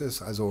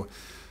Zirkuses. Also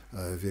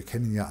wir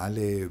kennen ja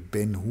alle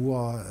Ben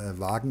Hur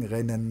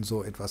Wagenrennen,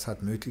 so etwas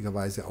hat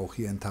möglicherweise auch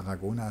hier in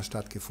Tarragona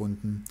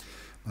stattgefunden.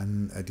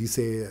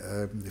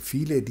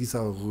 Viele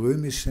dieser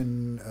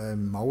römischen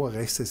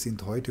Mauerreste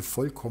sind heute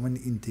vollkommen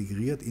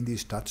integriert in die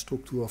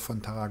Stadtstruktur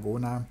von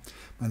Tarragona.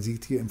 Man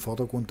sieht hier im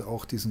Vordergrund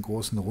auch diesen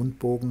großen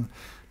Rundbogen.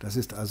 Das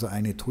ist also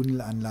eine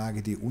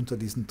Tunnelanlage, die unter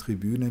diesen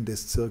Tribünen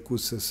des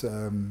Zirkuses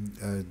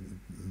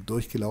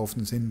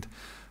durchgelaufen sind.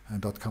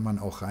 Dort kann man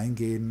auch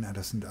reingehen.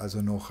 Das sind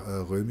also noch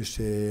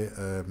römische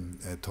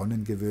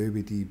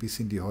Tonnengewölbe, die bis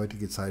in die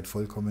heutige Zeit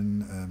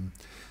vollkommen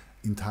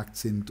intakt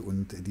sind,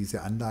 und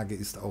diese Anlage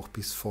ist auch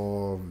bis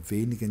vor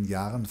wenigen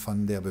Jahren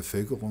von der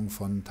Bevölkerung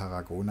von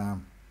Tarragona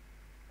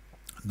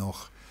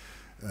noch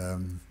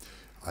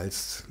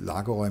als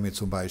Lagerräume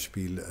zum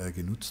Beispiel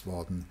genutzt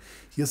worden.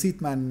 Hier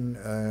sieht man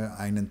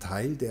einen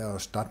Teil der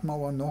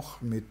Stadtmauer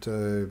noch mit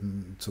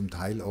zum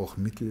Teil auch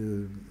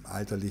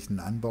mittelalterlichen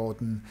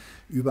Anbauten.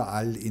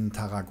 Überall in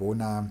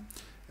Tarragona,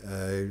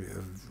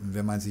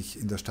 wenn man sich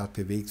in der Stadt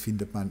bewegt,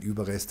 findet man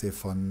Überreste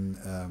von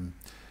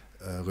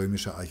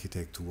römischer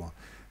Architektur.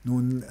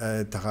 Nun,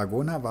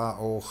 Tarragona war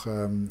auch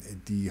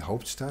die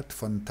Hauptstadt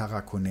von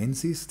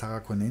Tarraconensis.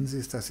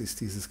 Tarraconensis, das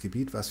ist dieses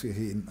Gebiet, was wir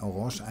hier in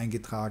Orange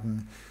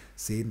eingetragen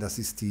sehen. Das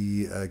ist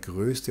die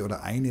größte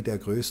oder eine der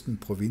größten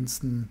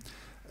Provinzen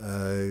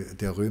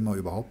der Römer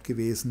überhaupt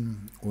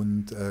gewesen.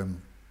 Und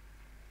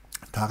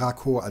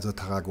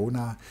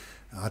Tarragona,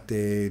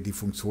 hatte die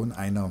Funktion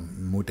einer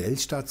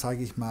Modellstadt,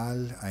 sage ich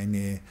mal.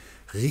 Eine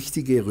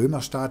richtige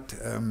Römerstadt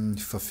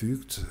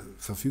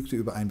verfügte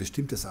über ein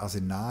bestimmtes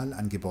Arsenal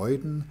an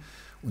Gebäuden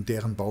und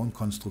deren Bau- und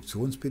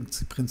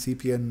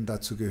Konstruktionsprinzipien.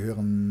 Dazu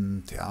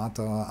gehören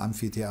Theater,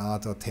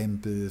 Amphitheater,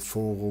 Tempel,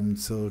 Forum,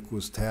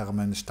 Zirkus,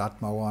 Thermen,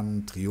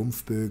 Stadtmauern,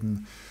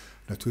 Triumphbögen,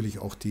 natürlich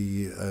auch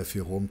die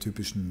für Rom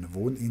typischen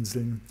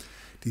Wohninseln.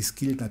 Dies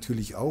gilt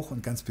natürlich auch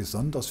und ganz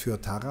besonders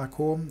für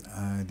Tarraco,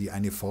 die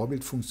eine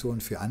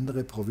Vorbildfunktion für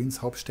andere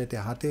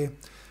Provinzhauptstädte hatte,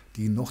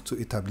 die noch zu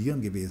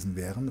etablieren gewesen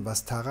wären.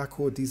 Was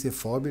Tarraco diese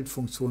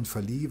Vorbildfunktion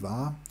verlieh,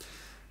 war,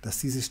 dass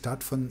diese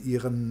Stadt von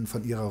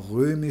ihrer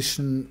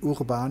römischen,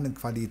 urbanen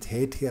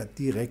Qualität her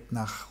direkt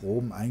nach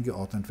Rom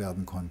eingeordnet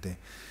werden konnte.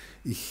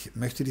 Ich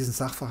möchte diesen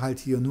Sachverhalt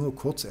hier nur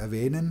kurz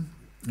erwähnen,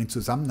 in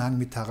Zusammenhang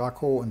mit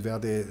Tarraco, und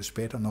werde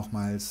später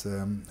nochmals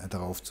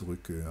darauf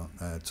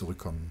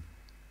zurückkommen.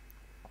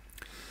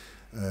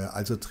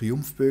 Also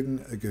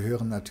Triumphbögen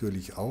gehören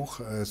natürlich auch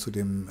zu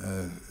dem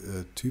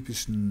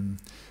typischen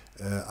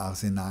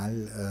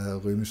Arsenal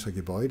römischer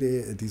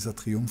Gebäude. Dieser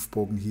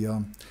Triumphbogen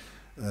hier,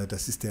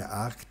 das ist der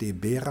Arc de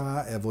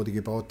Bera. Er wurde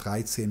gebaut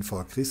 13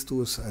 vor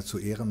Christus zu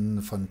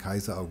Ehren von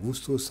Kaiser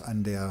Augustus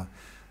an der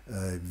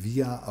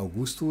Via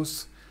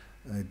Augustus.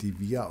 Die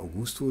Via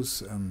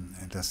Augustus,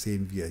 das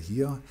sehen wir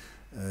hier.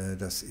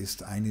 Das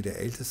ist eine der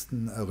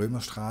ältesten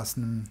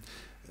Römerstraßen.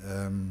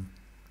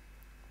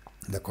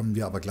 Da kommen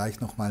wir aber gleich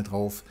nochmal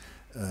drauf.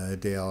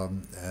 Der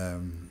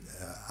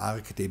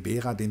Arc de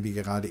Bera, den wir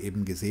gerade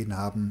eben gesehen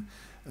haben,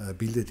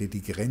 bildete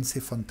die Grenze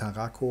von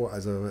Tarraco,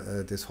 also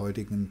des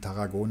heutigen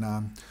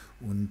Tarragona,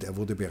 und er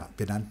wurde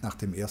benannt nach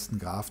dem ersten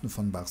Grafen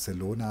von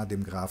Barcelona,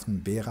 dem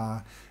Grafen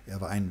Bera. Er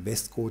war ein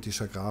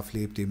westgotischer Graf,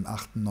 lebte im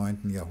 8. und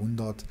 9.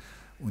 Jahrhundert,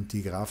 und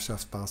die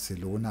Grafschaft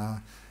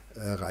Barcelona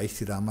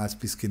reichte damals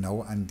bis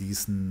genau an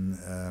diesen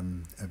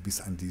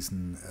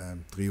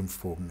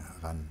Triumphbogen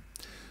ran.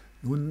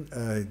 Nun,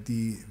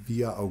 die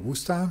Via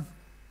Augusta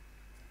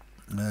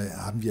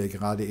haben wir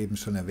gerade eben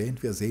schon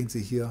erwähnt. Wir sehen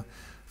sie hier,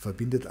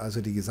 verbindet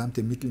also die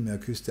gesamte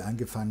Mittelmeerküste,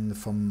 angefangen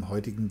vom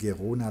heutigen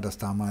Gerona, das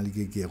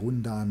damalige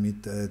Gerunda,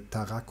 mit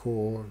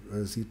Tarraco,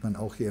 sieht man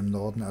auch hier im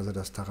Norden, also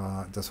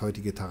das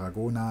heutige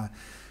Tarragona,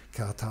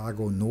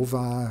 Carthago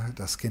Nova,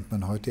 das kennt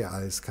man heute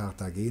als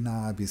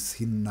Cartagena, bis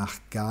hin nach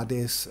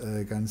Gades,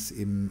 ganz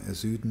im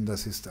Süden,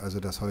 das ist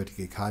also das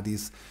heutige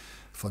Cadiz,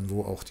 von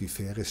wo auch die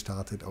Fähre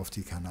startet auf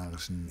die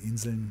Kanarischen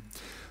Inseln.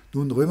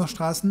 Nun,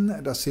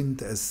 Römerstraßen, das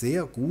sind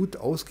sehr gut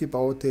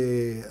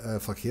ausgebaute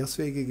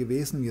Verkehrswege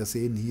gewesen. Wir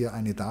sehen hier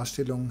eine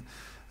Darstellung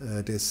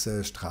des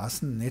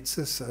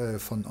Straßennetzes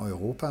von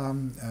Europa.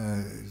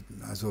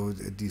 Also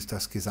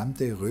das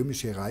gesamte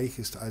Römische Reich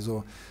ist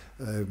also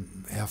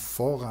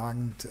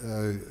hervorragend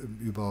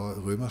über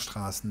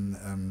Römerstraßen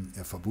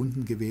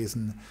verbunden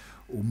gewesen,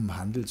 um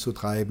Handel zu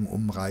treiben,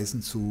 um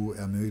Reisen zu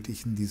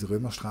ermöglichen. Diese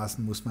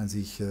Römerstraßen muss man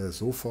sich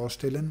so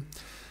vorstellen.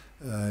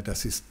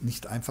 Das ist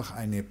nicht einfach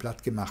eine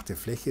plattgemachte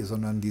Fläche,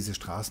 sondern diese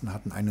Straßen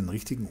hatten einen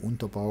richtigen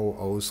Unterbau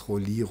aus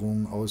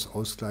Rollierung, aus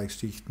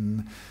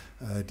Ausgleichsschichten.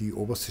 Die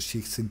oberste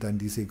Schicht sind dann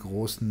diese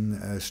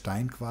großen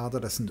Steinquader.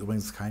 Das sind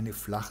übrigens keine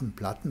flachen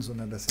Platten,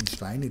 sondern das sind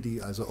Steine,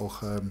 die also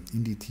auch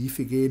in die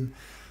Tiefe gehen.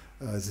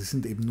 Sie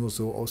sind eben nur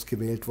so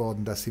ausgewählt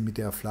worden, dass sie mit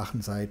der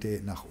flachen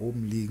Seite nach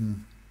oben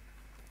liegen.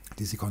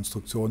 Diese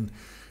Konstruktion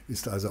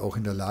ist also auch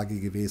in der Lage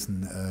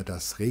gewesen,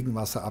 das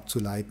Regenwasser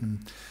abzuleiten.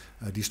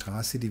 Die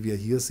Straße, die wir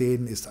hier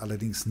sehen, ist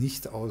allerdings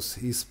nicht aus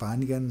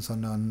Hispanien,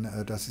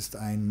 sondern das ist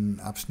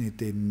ein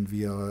Abschnitt, den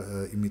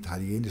wir im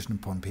italienischen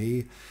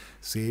Pompeji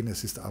sehen.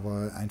 Es ist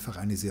aber einfach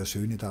eine sehr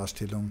schöne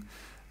Darstellung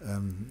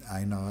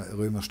einer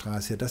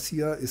Römerstraße. Das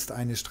hier ist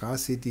eine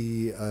Straße,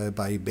 die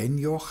bei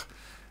Benjoch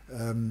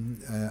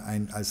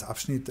als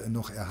Abschnitt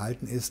noch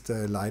erhalten ist,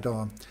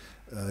 leider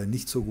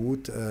nicht so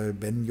gut.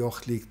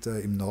 Benjoch liegt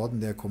im Norden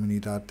der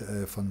Comunidad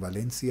von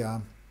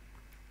Valencia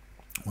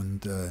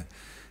und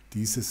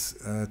dieses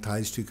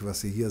Teilstück,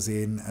 was Sie hier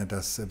sehen,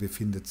 das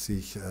befindet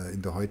sich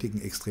in der heutigen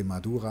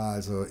Extremadura,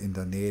 also in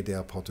der Nähe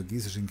der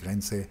portugiesischen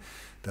Grenze.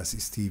 Das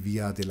ist die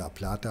Via de la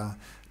Plata.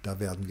 Da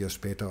werden wir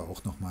später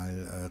auch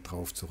nochmal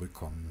drauf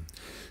zurückkommen.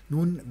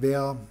 Nun,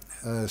 wer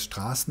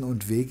Straßen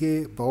und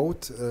Wege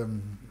baut,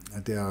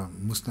 der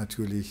muss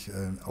natürlich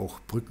auch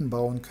Brücken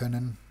bauen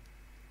können,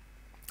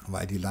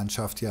 weil die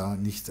Landschaft ja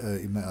nicht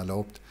immer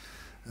erlaubt,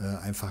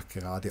 einfach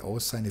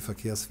geradeaus seine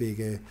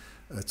Verkehrswege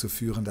zu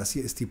führen. Das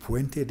hier ist die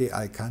Puente de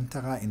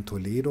Alcántara in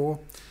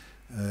Toledo.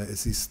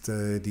 Es ist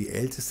die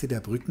älteste der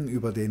Brücken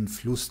über den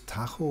Fluss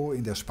Tajo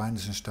in der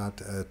spanischen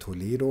Stadt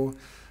Toledo.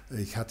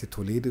 Ich hatte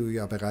Toledo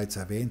ja bereits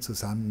erwähnt,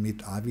 zusammen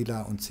mit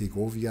Ávila und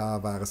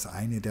Segovia war es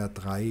eine der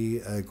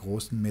drei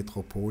großen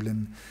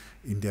Metropolen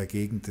in der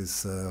Gegend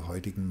des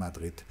heutigen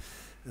Madrid.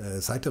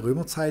 Seit der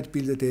Römerzeit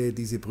bildete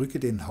diese Brücke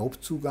den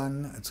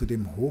Hauptzugang zu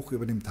dem hoch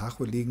über dem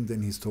Tajo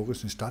liegenden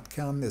historischen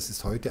Stadtkern. Es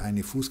ist heute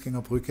eine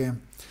Fußgängerbrücke.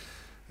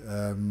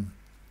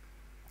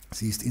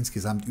 Sie ist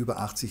insgesamt über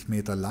 80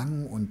 Meter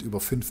lang und über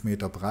 5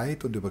 Meter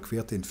breit und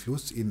überquert den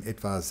Fluss in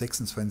etwa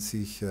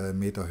 26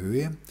 Meter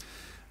Höhe.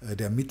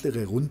 Der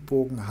mittlere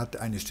Rundbogen hat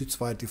eine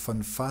Stützweite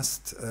von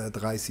fast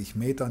 30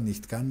 Metern,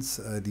 nicht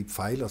ganz. Die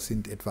Pfeiler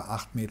sind etwa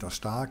 8 Meter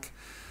stark.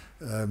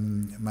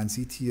 Man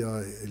sieht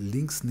hier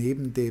links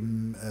neben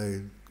dem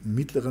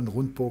mittleren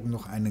Rundbogen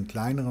noch einen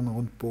kleineren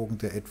Rundbogen,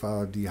 der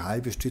etwa die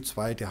halbe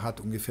Stützweite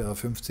hat, ungefähr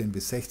 15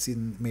 bis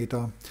 16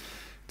 Meter.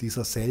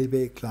 Dieser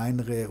selbe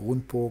kleinere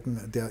Rundbogen,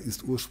 der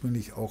ist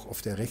ursprünglich auch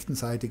auf der rechten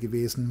Seite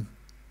gewesen.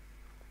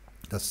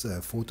 Das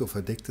Foto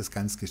verdeckt es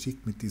ganz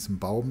geschickt mit diesem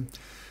Baum.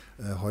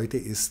 Heute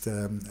ist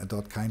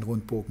dort kein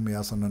Rundbogen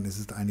mehr, sondern es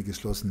ist eine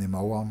geschlossene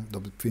Mauer. Da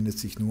befindet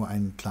sich nur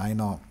ein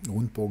kleiner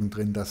Rundbogen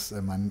drin, dass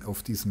man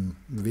auf diesem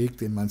Weg,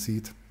 den man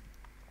sieht,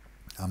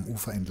 am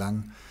Ufer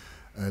entlang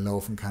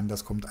laufen kann.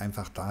 Das kommt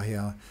einfach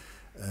daher,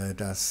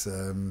 dass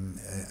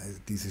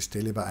diese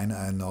Stelle bei einer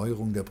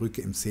Erneuerung der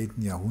Brücke im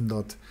 10.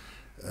 Jahrhundert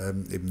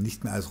eben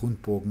nicht mehr als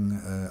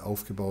Rundbogen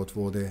aufgebaut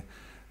wurde.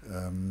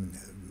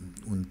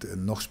 Und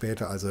noch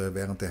später, also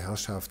während der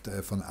Herrschaft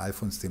von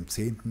Alfons X.,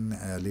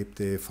 er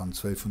lebte von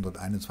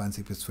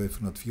 1221 bis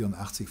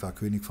 1284, war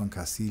König von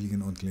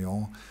Kastilien und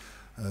León,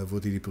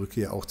 wurde die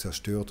Brücke auch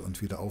zerstört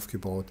und wieder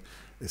aufgebaut.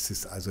 Es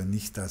ist also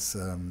nicht das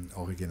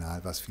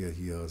Original, was wir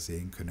hier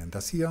sehen können.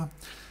 Das hier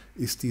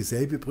ist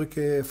dieselbe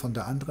Brücke von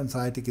der anderen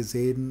Seite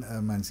gesehen.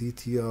 Man sieht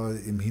hier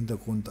im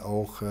Hintergrund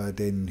auch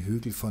den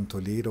Hügel von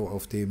Toledo,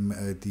 auf dem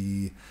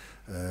die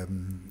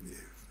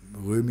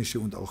römische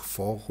und auch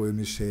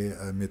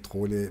vorrömische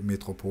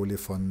Metropole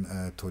von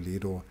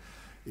Toledo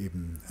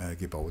eben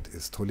gebaut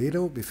ist.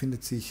 Toledo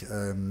befindet sich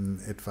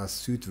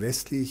etwas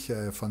südwestlich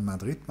von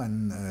Madrid.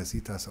 Man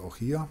sieht das auch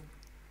hier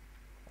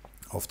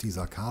auf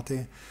dieser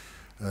Karte.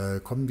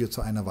 Kommen wir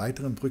zu einer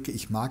weiteren Brücke.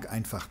 Ich mag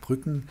einfach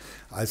Brücken.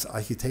 Als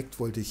Architekt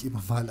wollte ich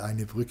immer mal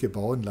eine Brücke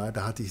bauen.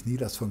 Leider hatte ich nie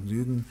das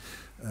Vergnügen,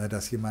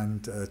 dass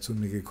jemand zu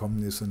mir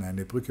gekommen ist und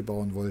eine Brücke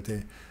bauen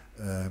wollte.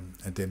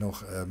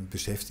 Dennoch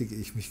beschäftige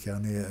ich mich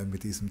gerne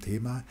mit diesem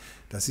Thema.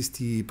 Das ist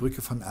die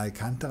Brücke von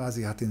Alcántara.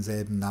 Sie hat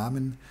denselben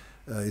Namen,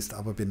 ist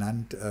aber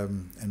benannt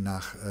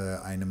nach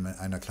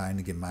einer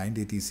kleinen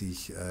Gemeinde, die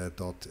sich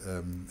dort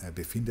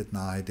befindet,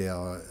 nahe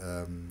der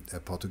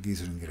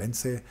portugiesischen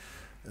Grenze.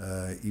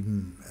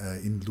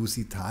 In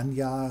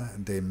Lusitania,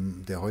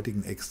 der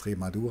heutigen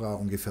Extremadura,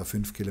 ungefähr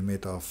 5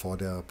 Kilometer vor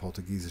der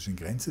portugiesischen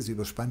Grenze. Sie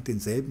überspannt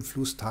denselben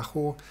Fluss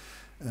Tajo,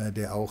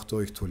 der auch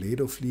durch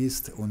Toledo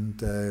fließt,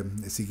 und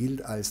sie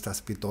gilt als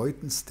das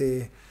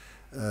bedeutendste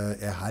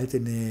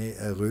erhaltene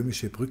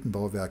römische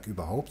Brückenbauwerk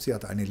überhaupt. Sie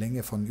hat eine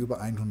Länge von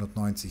über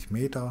 190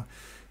 Meter,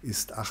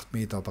 ist 8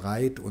 Meter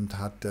breit und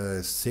hat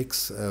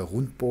 6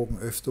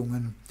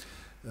 Rundbogenöffnungen.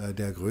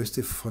 Der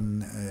größte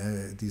von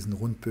diesen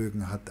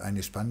Rundbögen hat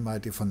eine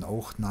Spannweite von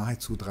auch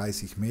nahezu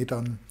 30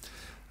 Metern.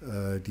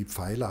 Die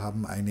Pfeiler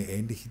haben eine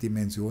ähnliche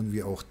Dimension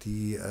wie auch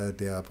die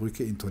der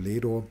Brücke in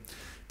Toledo.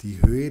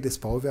 Die Höhe des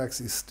Bauwerks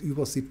ist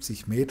über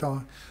 70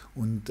 Meter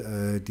und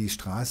die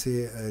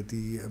Straße,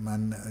 die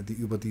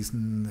über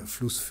diesen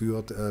Fluss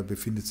führt,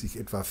 befindet sich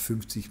etwa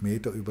 50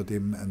 Meter über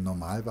dem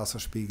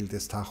Normalwasserspiegel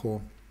des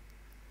Tajo.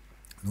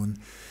 Nun,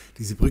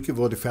 diese Brücke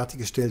wurde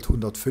fertiggestellt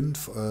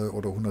 105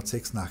 oder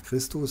 106 nach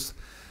Christus.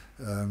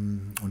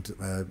 Und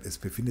es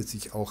befindet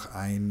sich auch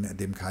ein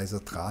dem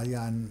Kaiser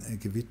Trajan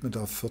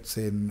gewidmeter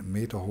 14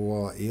 Meter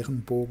hoher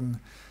Ehrenbogen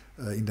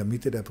in der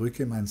Mitte der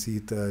Brücke. Man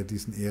sieht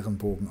diesen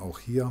Ehrenbogen auch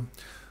hier.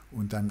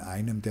 Und an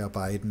einem der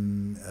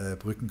beiden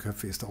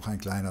Brückenköpfe ist auch ein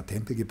kleiner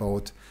Tempel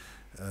gebaut,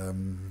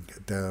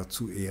 der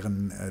zu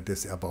Ehren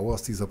des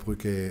Erbauers dieser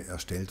Brücke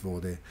erstellt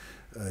wurde.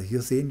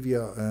 Hier sehen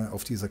wir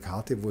auf dieser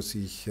Karte, wo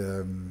sich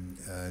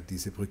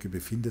diese Brücke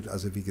befindet,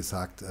 also wie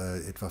gesagt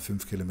etwa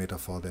 5 Kilometer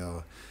vor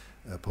der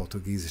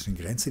portugiesischen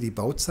Grenze. Die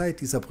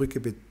Bauzeit dieser Brücke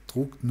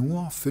betrug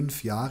nur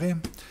 5 Jahre.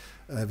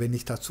 Wenn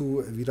ich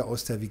dazu wieder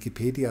aus der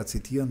Wikipedia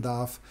zitieren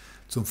darf: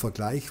 Zum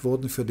Vergleich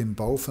wurden für den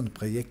Bau von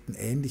Projekten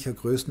ähnlicher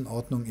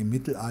Größenordnung im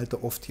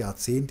Mittelalter oft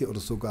Jahrzehnte oder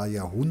sogar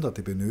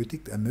Jahrhunderte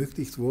benötigt.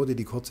 Ermöglicht wurde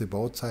die kurze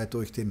Bauzeit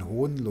durch den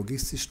hohen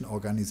logistischen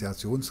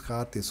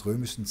Organisationsgrad des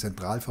römischen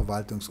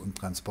Zentralverwaltungs- und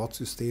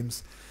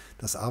Transportsystems,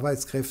 das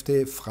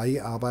Arbeitskräfte,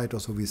 freie Arbeiter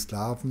sowie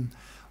Sklaven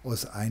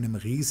aus einem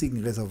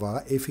riesigen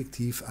Reservoir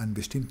effektiv an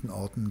bestimmten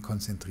Orten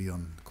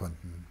konzentrieren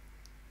konnten.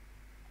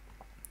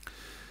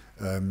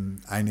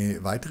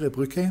 Eine weitere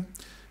Brücke,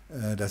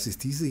 das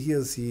ist diese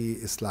hier. Sie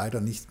ist leider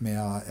nicht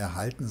mehr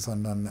erhalten,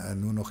 sondern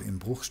nur noch in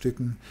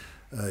Bruchstücken.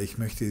 Ich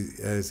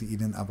möchte sie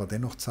Ihnen aber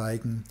dennoch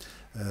zeigen,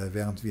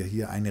 während wir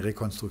hier eine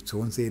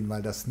Rekonstruktion sehen,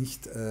 weil das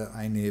nicht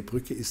eine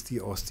Brücke ist,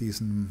 die aus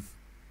diesen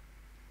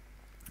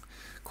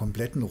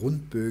kompletten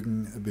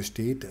Rundbögen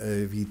besteht,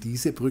 wie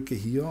diese Brücke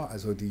hier.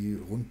 Also die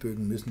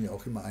Rundbögen müssen ja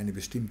auch immer eine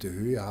bestimmte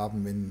Höhe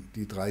haben. Wenn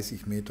die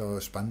 30 Meter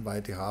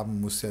Spannweite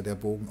haben, muss ja der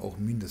Bogen auch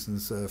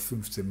mindestens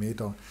 15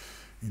 Meter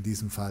in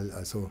diesem Fall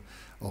also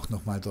auch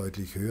nochmal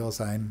deutlich höher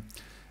sein.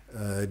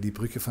 Die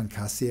Brücke von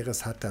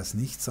Cáceres hat das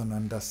nicht,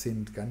 sondern das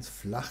sind ganz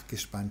flach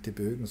gespannte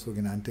Bögen,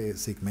 sogenannte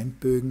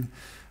Segmentbögen.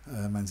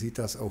 Man sieht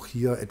das auch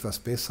hier etwas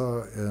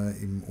besser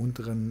im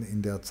unteren,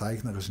 in der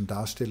zeichnerischen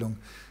Darstellung.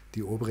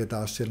 Die obere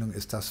Darstellung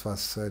ist das,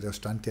 was der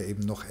Stand, der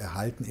eben noch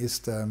erhalten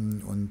ist,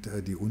 und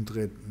die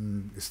untere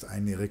ist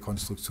eine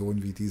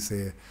Rekonstruktion, wie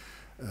diese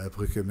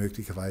Brücke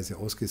möglicherweise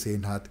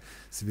ausgesehen hat.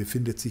 Sie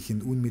befindet sich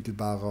in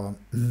unmittelbarer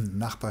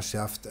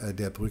Nachbarschaft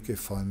der Brücke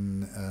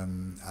von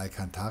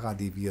Alcantara,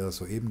 die wir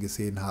soeben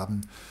gesehen haben.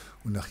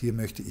 Und auch hier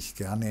möchte ich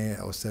gerne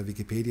aus der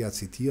Wikipedia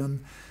zitieren.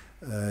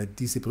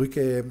 Diese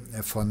Brücke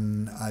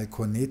von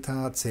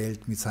Alconeta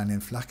zählt mit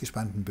seinen flach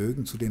gespannten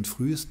Bögen zu den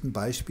frühesten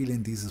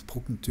Beispielen dieses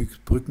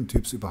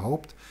Brückentyps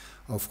überhaupt.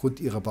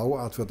 Aufgrund ihrer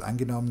Bauart wird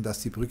angenommen,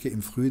 dass die Brücke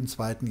im frühen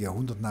 2.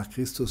 Jahrhundert nach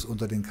Christus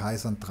unter den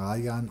Kaisern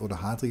Trajan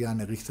oder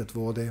Hadrian errichtet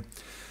wurde.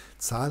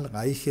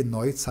 Zahlreiche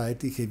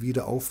neuzeitliche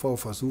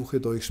Wiederaufbauversuche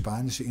durch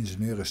spanische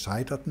Ingenieure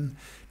scheiterten.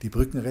 Die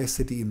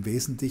Brückenreste, die im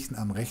Wesentlichen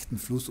am rechten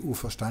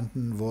Flussufer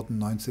standen, wurden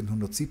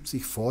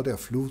 1970 vor der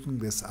Flutung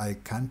des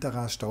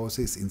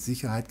Alcantara-Stausees in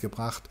Sicherheit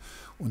gebracht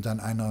und an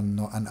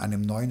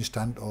einem neuen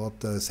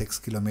Standort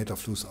 6 Kilometer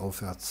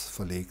flussaufwärts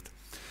verlegt.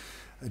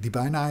 Die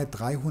beinahe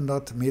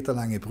 300 Meter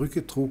lange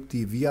Brücke trug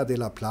die Via de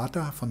la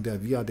Plata. Von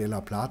der Via de la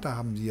Plata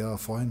haben wir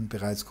vorhin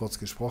bereits kurz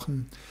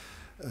gesprochen.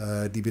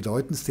 Die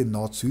bedeutendste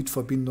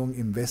Nord-Süd-Verbindung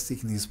im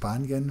westlichen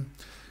Hispanien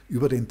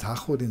über den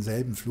Tajo,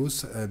 denselben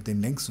Fluss,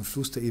 den längsten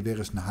Fluss der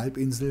Iberischen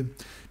Halbinsel.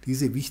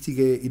 Diese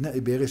wichtige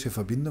inneriberische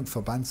Verbindung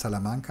verband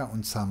Salamanca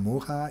und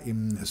Zamora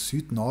in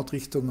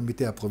Süd-Nord-Richtung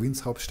mit der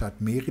Provinzhauptstadt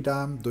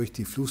Mérida durch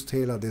die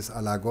Flusstäler des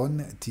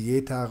Alagón,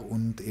 Tietar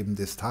und eben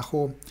des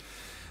Tajo.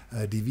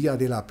 Die Via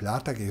de la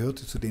Plata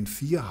gehörte zu den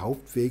 4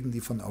 Hauptwegen,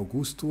 die von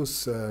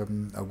Augustus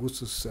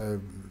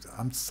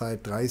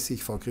Amtszeit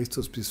 30 vor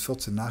Christus bis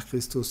 14 nach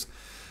Christus,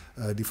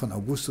 die von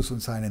Augustus und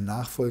seinen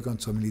Nachfolgern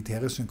zur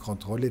militärischen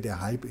Kontrolle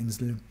der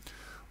Halbinsel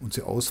und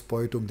zur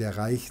Ausbeutung der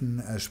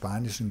reichen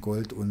spanischen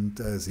Gold-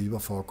 und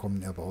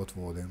Silbervorkommen erbaut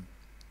wurde.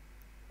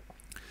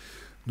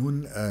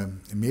 Nun,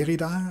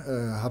 Mérida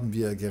haben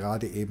wir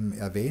gerade eben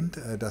erwähnt.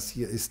 Das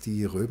hier ist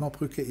die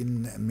Römerbrücke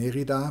in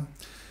Mérida.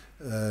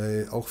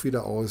 Auch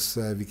wieder aus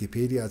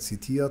Wikipedia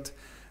zitiert.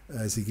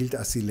 Sie gilt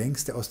als die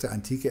längste aus der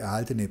Antike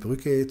erhaltene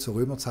Brücke. Zur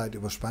Römerzeit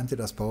überspannte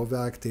das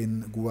Bauwerk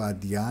den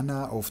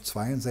Guadiana auf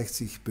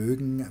 62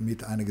 Bögen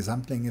mit einer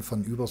Gesamtlänge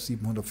von über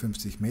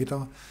 750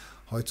 Meter.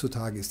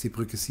 Heutzutage ist die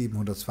Brücke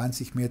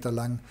 720 Meter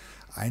lang,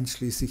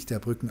 einschließlich der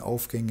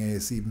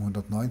Brückenaufgänge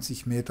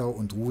 790 Meter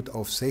und ruht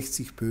auf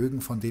 60 Bögen,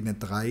 von denen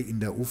 3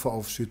 in der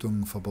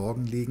Uferaufschüttung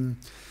verborgen liegen.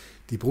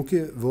 Die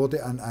Brücke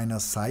wurde an einer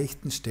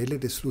seichten Stelle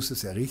des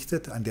Flusses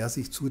errichtet, an der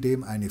sich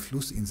zudem eine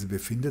Flussinsel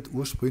befindet.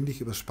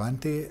 Ursprünglich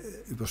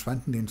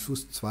überspannten den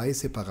Fluss 2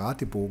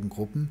 separate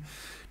Bogengruppen,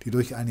 die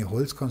durch eine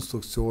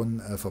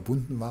Holzkonstruktion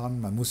verbunden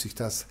waren. Man muss sich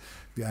das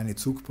wie eine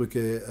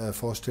Zugbrücke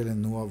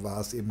vorstellen, nur war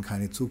es eben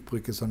keine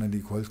Zugbrücke, sondern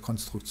die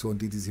Holzkonstruktion,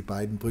 die diese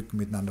beiden Brücken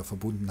miteinander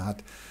verbunden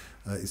hat,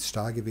 ist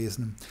starr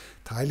gewesen.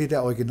 Teile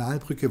der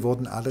Originalbrücke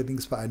wurden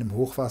allerdings bei einem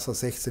Hochwasser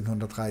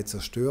 1603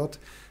 zerstört.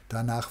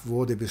 Danach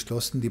wurde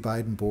beschlossen, die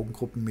beiden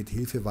Bogengruppen mit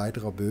Hilfe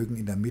weiterer Bögen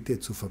in der Mitte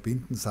zu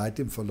verbinden.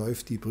 Seitdem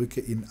verläuft die Brücke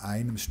in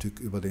einem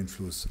Stück über den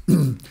Fluss.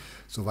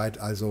 Soweit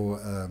also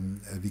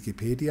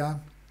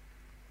Wikipedia.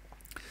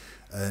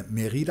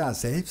 Merida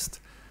selbst,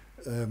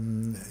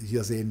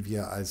 hier sehen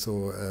wir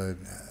also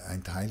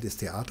einen Teil des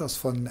Theaters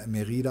von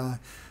Merida.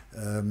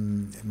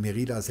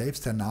 Merida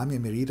selbst, der Name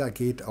Merida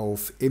geht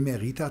auf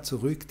Emerita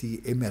zurück,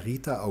 die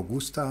Emerita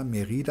Augusta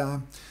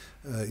Merida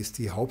ist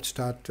die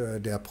Hauptstadt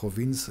der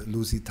Provinz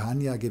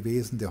Lusitania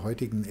gewesen, der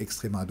heutigen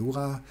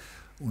Extremadura,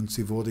 und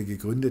sie wurde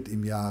gegründet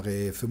im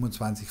Jahre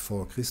 25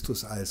 vor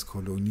Christus als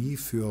Kolonie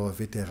für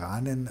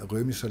Veteranen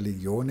römischer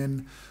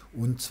Legionen,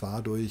 und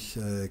zwar durch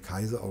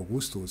Kaiser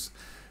Augustus.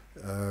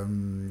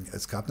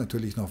 Es gab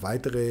natürlich noch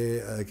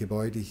weitere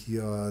Gebäude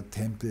hier,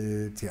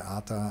 Tempel,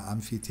 Theater,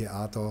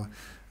 Amphitheater.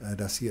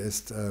 Das hier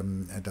ist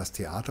das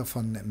Theater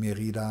von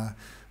Merida,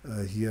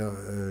 hier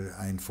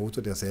ein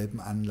Foto derselben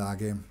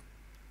Anlage.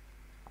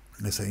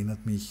 Es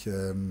erinnert mich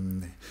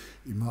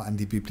immer an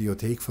die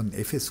Bibliothek von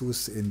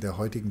Ephesus in der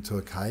heutigen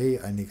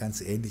Türkei, eine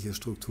ganz ähnliche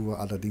Struktur,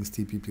 allerdings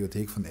die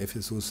Bibliothek von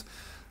Ephesus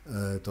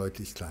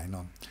deutlich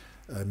kleiner.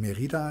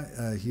 Merida,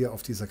 hier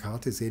auf dieser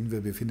Karte sehen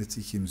wir, befindet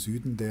sich im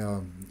Süden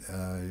der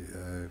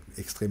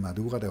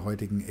Extremadura, der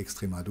heutigen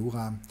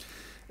Extremadura.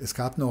 Es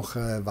gab noch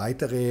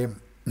weitere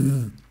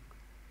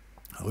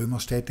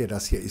Römerstädte,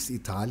 das hier ist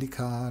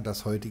Italica,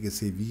 das heutige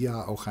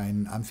Sevilla, auch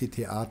ein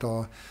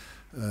Amphitheater.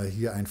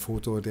 Hier ein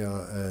Foto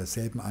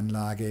derselben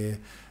Anlage.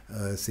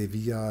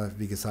 Sevilla,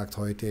 wie gesagt,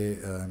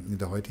 heute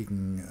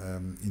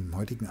im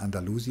heutigen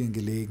Andalusien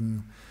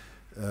gelegen.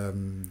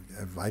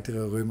 Weitere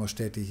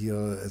Römerstädte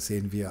hier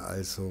sehen wir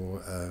also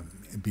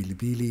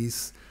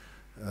Bilibilis.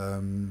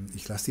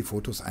 Ich lasse die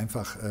Fotos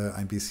einfach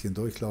ein bisschen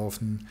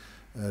durchlaufen.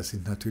 Es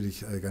sind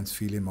natürlich ganz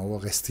viele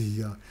Mauerreste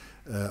hier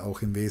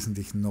auch im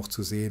Wesentlichen noch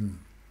zu sehen.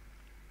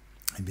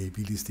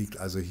 Bilibilis liegt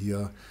also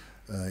hier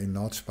in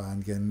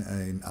Nordspanien,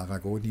 in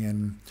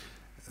Aragonien.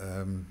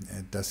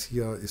 Das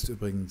hier ist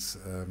übrigens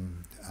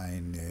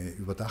eine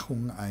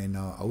Überdachung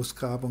einer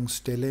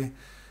Ausgrabungsstätte,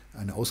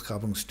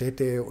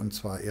 und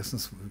zwar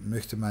erstens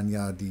möchte man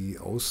ja die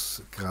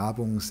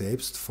Ausgrabung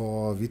selbst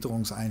vor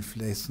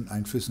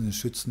Witterungseinflüssen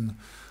schützen,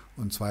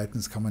 und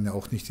zweitens kann man ja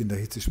auch nicht in der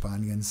Hitze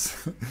Spaniens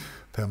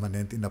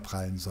permanent in der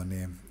prallen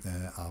Sonne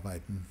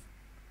arbeiten.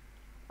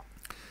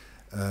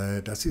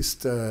 Das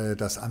ist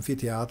das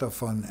Amphitheater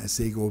von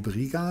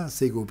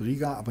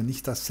Segovia, aber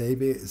nicht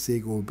dasselbe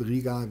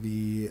Segovia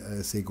wie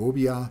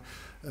Segovia.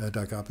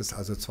 Da gab es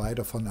also zwei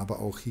davon, aber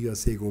auch hier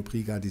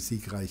Segovia, die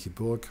siegreiche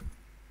Burg.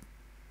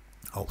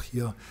 Auch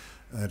hier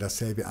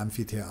dasselbe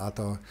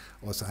Amphitheater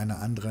aus einer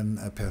anderen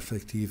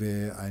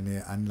Perspektive,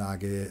 eine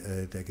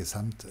Anlage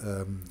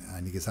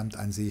eine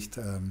Gesamtansicht.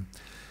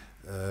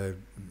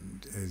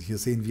 Hier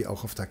sehen wir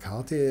auch auf der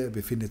Karte,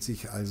 befindet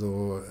sich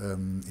also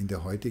in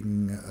der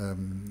heutigen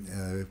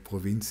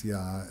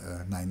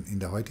in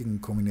der heutigen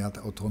Comunidad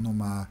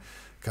Autónoma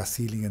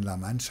Kastilien-La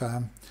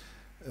Mancha.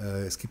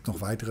 Es gibt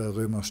noch weitere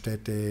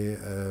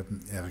Römerstädte,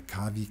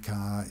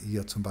 Erkavica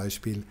hier zum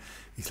Beispiel.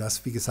 Ich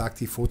lasse, wie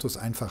gesagt, die Fotos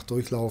einfach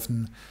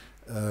durchlaufen,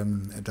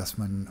 dass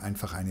man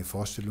einfach eine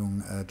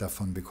Vorstellung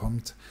davon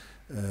bekommt.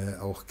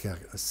 Auch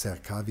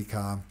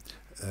Cercavica,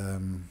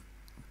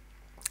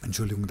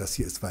 Entschuldigung, das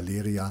hier ist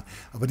Valeria.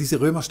 Aber diese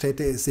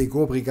Römerstädte,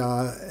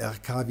 Segovia,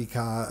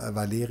 Erkavica,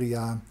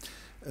 Valeria,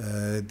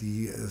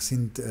 die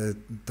sind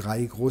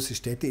drei große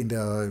Städte in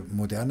der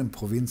modernen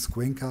Provinz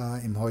Cuenca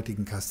im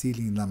heutigen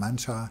Kastilien-La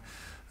Mancha.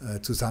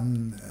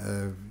 Zusammen,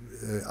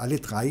 alle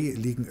drei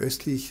liegen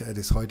östlich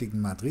des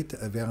heutigen Madrid,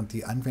 während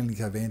die anfänglich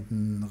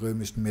erwähnten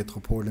römischen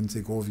Metropolen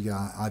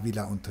Segovia,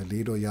 Ávila und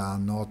Toledo ja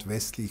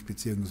nordwestlich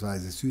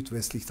bzw.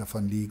 südwestlich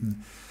davon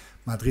liegen.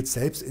 Madrid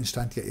selbst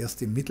entstand ja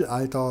erst im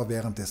Mittelalter,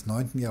 während des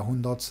 9.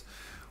 Jahrhunderts,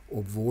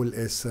 obwohl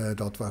es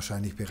dort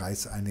wahrscheinlich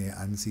bereits eine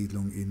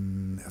Ansiedlung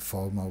in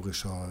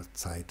vormaurischer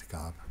Zeit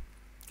gab.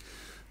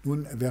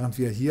 Nun, während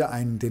wir hier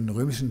den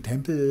römischen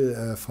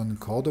Tempel von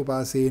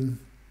Cordoba sehen,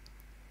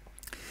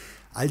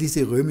 all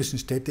diese römischen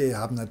Städte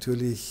haben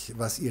natürlich,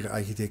 was ihre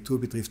Architektur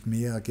betrifft,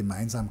 mehr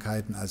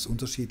Gemeinsamkeiten als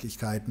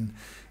Unterschiedlichkeiten.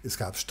 Es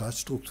gab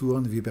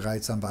Stadtstrukturen, wie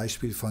bereits am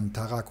Beispiel von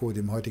Tarraco,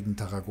 dem heutigen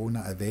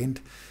Tarragona,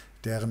 erwähnt,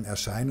 deren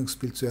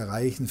Erscheinungsbild zu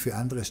erreichen für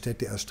andere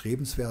Städte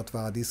erstrebenswert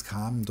war. Dies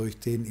kam durch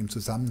den im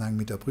Zusammenhang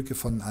mit der Brücke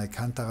von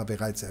Alcántara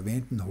bereits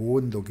erwähnten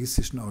hohen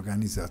logistischen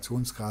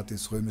Organisationsgrad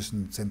des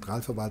römischen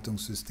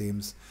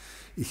Zentralverwaltungssystems.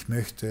 Ich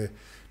möchte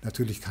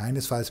natürlich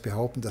keinesfalls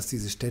behaupten, dass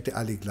diese Städte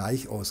alle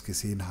gleich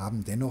ausgesehen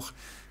haben. Dennoch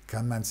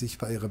kann man sich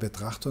bei ihrer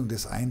Betrachtung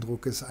des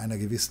Eindruckes einer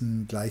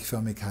gewissen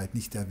Gleichförmigkeit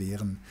nicht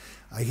erwehren.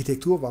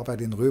 Architektur war bei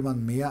den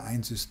Römern mehr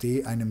einem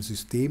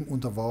System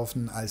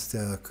unterworfen als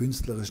der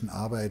künstlerischen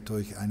Arbeit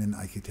durch einen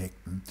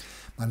Architekten.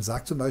 Man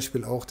sagt zum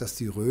Beispiel auch, dass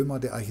die Römer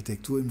der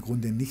Architektur im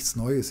Grunde nichts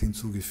Neues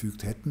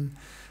hinzugefügt hätten.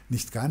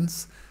 Nicht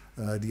ganz.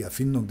 Die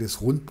Erfindung des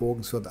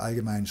Rundbogens wird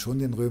allgemein schon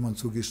den Römern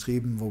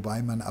zugeschrieben,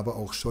 wobei man aber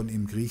auch schon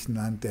im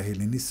Griechenland der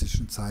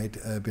hellenistischen Zeit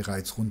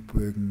bereits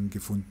Rundbögen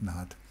gefunden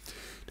hat.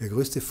 Der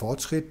größte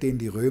Fortschritt, den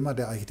die Römer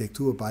der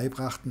Architektur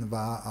beibrachten,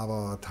 war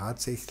aber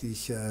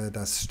tatsächlich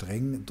das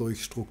streng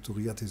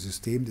durchstrukturierte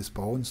System des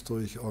Bauens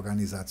durch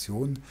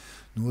Organisation.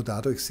 Nur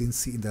dadurch sind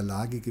sie in der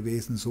Lage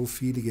gewesen, so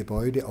viele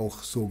Gebäude,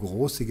 auch so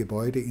große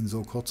Gebäude in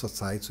so kurzer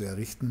Zeit zu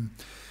errichten.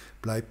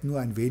 Bleibt nur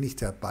ein wenig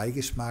der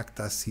Beigeschmack,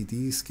 dass sie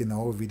dies,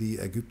 genau wie die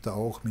Ägypter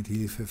auch, mit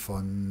Hilfe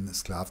von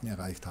Sklaven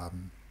erreicht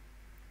haben.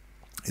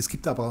 Es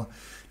gibt aber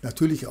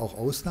natürlich auch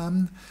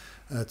Ausnahmen.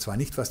 Zwar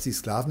nicht, was die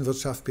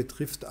Sklavenwirtschaft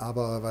betrifft,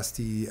 aber was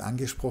die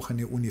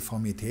angesprochene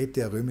Uniformität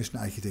der römischen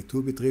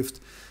Architektur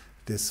betrifft.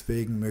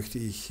 Deswegen möchte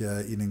ich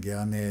Ihnen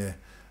gerne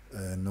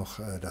noch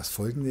das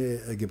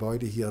folgende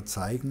Gebäude hier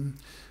zeigen.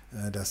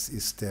 Das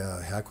ist der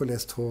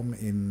Herkulesturm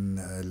in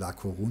La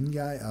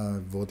Coruña.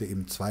 Er wurde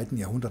im 2.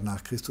 Jahrhundert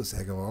nach Christus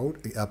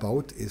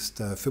erbaut, ist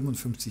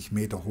 55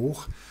 Meter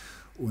hoch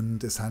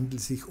und es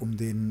handelt sich um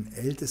den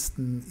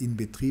ältesten in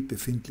Betrieb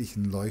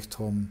befindlichen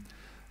Leuchtturm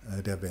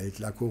der Welt.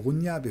 La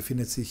Coruña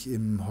befindet sich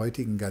im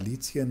heutigen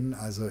Galicien,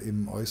 also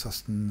im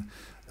äußersten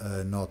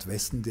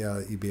Nordwesten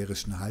der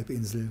Iberischen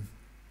Halbinsel.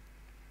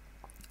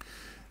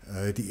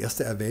 Die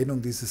erste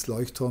Erwähnung dieses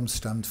Leuchtturms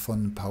stammt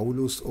von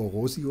Paulus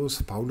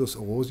Orosius. Paulus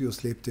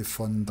Orosius lebte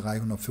von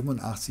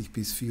 385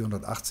 bis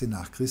 418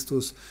 nach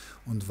Christus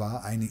und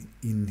war ein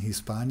in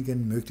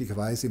Hispanien,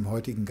 möglicherweise im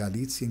heutigen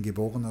Galicien,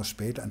 geborener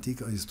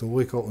spätantiker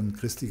Historiker und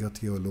christlicher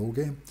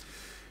Theologe.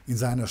 In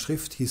seiner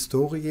Schrift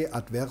Historiae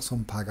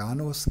adversum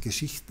Paganos,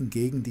 Geschichten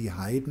gegen die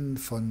Heiden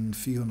von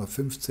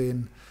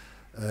 415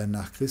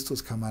 nach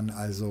Christus, kann man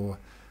also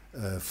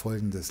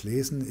Folgendes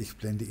lesen. Ich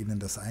blende Ihnen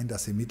das ein,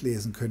 dass Sie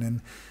mitlesen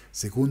können.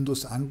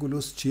 Secundus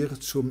angulus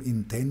circum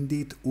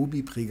intendit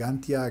ubi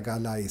brigantia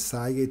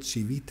Galaesae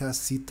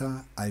civitas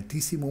cita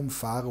altissimum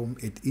farum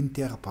et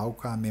inter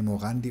pauca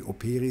memorandi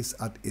operis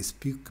ad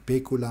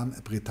speculam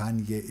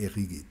Britanniae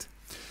erigit.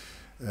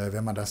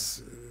 Wenn man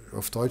das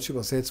auf Deutsch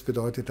übersetzt,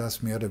 bedeutet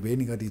das mehr oder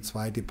weniger die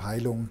zweite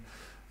Peilung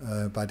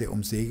bei der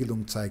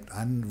Umsegelung zeigt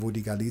an, wo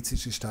die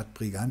galizische Stadt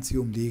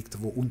Brigantium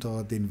liegt, wo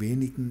unter den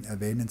wenigen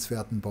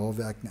erwähnenswerten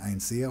Bauwerken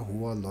ein sehr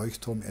hoher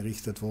Leuchtturm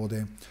errichtet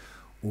wurde,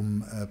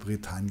 um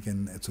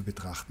Britannien zu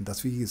betrachten.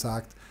 Das, wie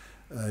gesagt,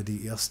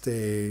 die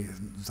erste,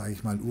 sage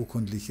ich mal,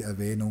 urkundliche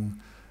Erwähnung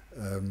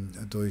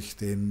durch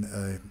den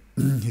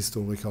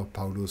Historiker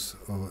Paulus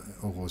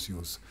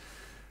Orosius.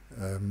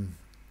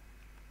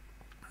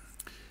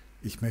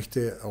 Ich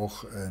möchte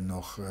auch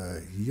noch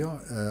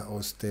hier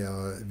aus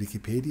der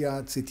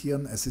Wikipedia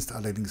zitieren. Es ist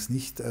allerdings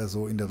nicht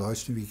so in der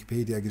deutschen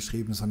Wikipedia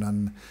geschrieben,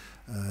 sondern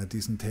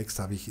diesen Text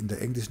habe ich in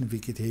der englischen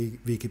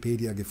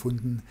Wikipedia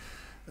gefunden.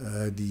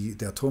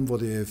 Der Turm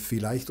wurde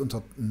vielleicht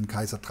unter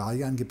Kaiser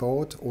Trajan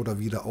gebaut oder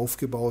wieder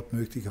aufgebaut,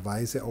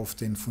 möglicherweise auf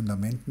den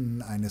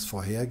Fundamenten eines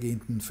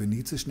vorhergehenden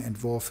phönizischen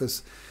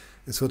Entwurfs.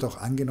 Es wird auch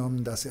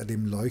angenommen, dass er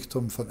dem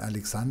Leuchtturm von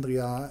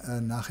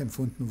Alexandria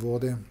nachempfunden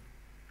wurde.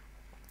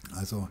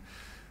 Also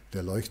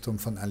der Leuchtturm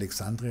von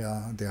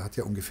Alexandria, der hat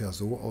ja ungefähr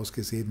so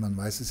ausgesehen, man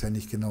weiß es ja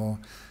nicht genau,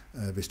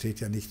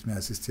 besteht ja nicht mehr,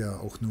 es ist ja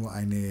auch nur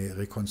eine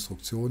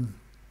Rekonstruktion.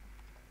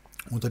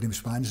 Unter dem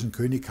spanischen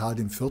König Karl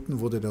IV.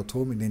 Wurde der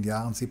Turm in den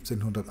Jahren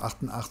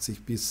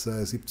 1788 bis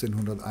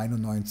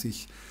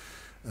 1791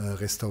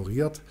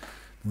 restauriert.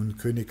 Nun,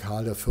 König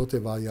Karl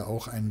IV. War ja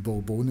auch ein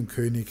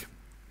Bourbonenkönig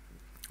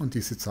und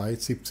diese Zeit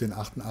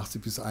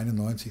 1788 bis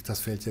 1791, das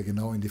fällt ja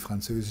genau in die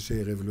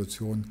französische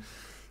Revolution.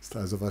 Ist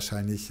also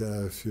wahrscheinlich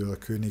für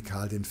König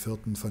Karl IV.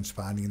 Von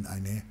Spanien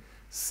eine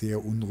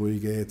sehr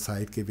unruhige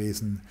Zeit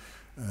gewesen,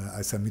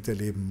 als er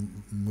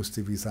miterleben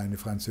musste, wie seine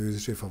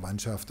französische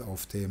Verwandtschaft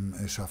auf dem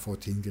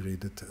Schafott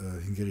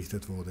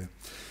hingerichtet wurde.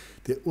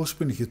 Der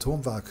ursprüngliche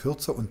Turm war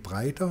kürzer und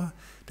breiter.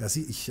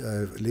 Ich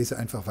lese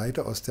einfach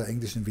weiter aus der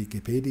englischen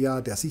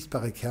Wikipedia. Der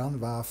sichtbare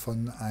Kern war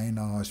von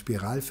einer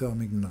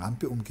spiralförmigen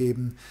Rampe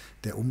umgeben.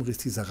 Der Umriss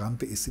dieser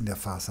Rampe ist in der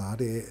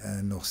Fassade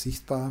noch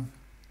sichtbar.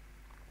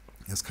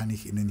 Das kann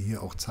ich Ihnen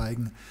hier auch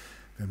zeigen.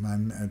 Wenn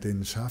man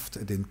den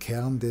Schaft, den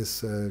Kern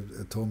des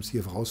Turms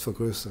hier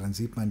vorausvergrößert, dann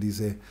sieht man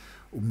diese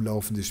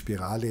umlaufende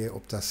Spirale.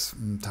 Ob das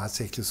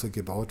tatsächlich so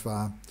gebaut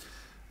war,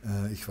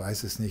 ich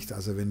weiß es nicht.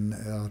 Also wenn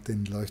er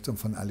den Leuchtturm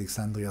von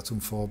Alexandria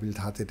zum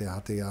Vorbild hatte, der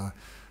hatte ja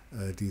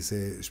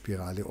diese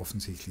Spirale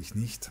offensichtlich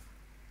nicht.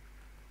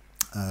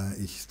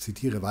 Ich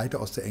zitiere weiter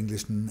aus der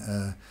englischen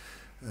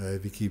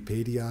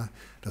Wikipedia.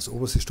 Das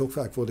oberste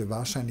Stockwerk wurde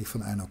wahrscheinlich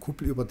von einer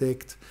Kuppel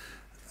überdeckt.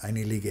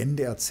 Eine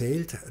Legende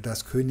erzählt,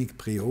 dass König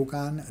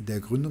Breogan, der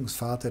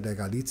Gründungsvater der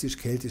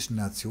galizisch-keltischen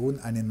Nation,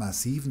 einen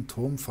massiven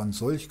Turm von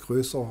solch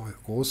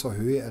großer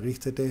Höhe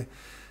errichtete,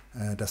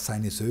 dass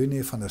seine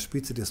Söhne von der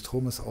Spitze des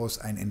Turmes aus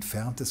ein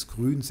entferntes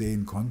Grün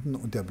sehen konnten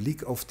und der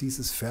Blick auf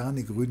dieses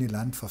ferne grüne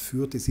Land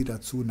verführte sie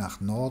dazu,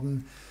 nach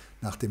Norden,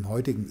 nach dem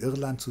heutigen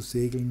Irland zu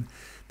segeln.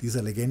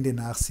 Dieser Legende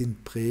nach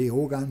sind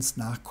Breogans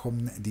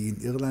Nachkommen, die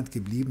in Irland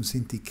geblieben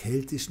sind, die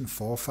keltischen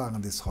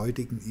Vorfahren des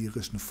heutigen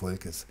irischen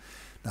Volkes.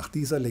 Nach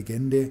dieser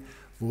Legende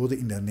wurde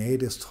in der Nähe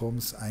des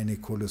Turms eine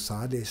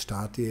kolossale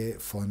Statue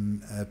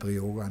von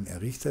Breogan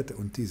errichtet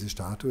und diese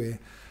Statue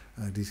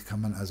Die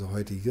kann man also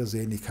heute hier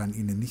sehen. Ich kann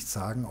Ihnen nicht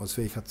sagen, aus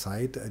welcher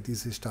Zeit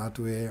diese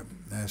Statue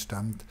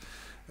stammt.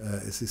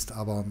 Es ist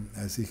aber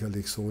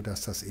sicherlich so,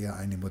 dass das eher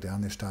eine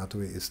moderne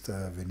Statue ist.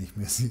 Wenn ich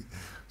mir sie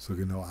so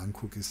genau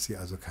angucke, ist sie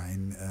also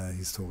kein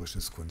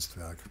historisches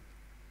Kunstwerk.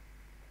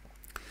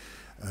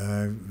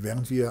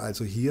 Während wir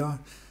also hier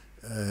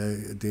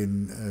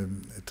den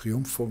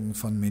Triumph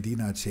von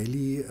Medina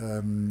Celi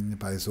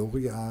bei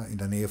Soria in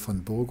der Nähe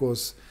von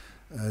Burgos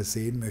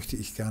sehen, möchte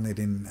ich gerne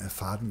den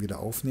Faden wieder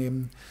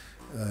aufnehmen.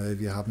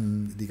 Wir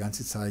haben die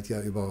ganze Zeit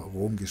ja über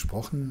Rom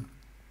gesprochen.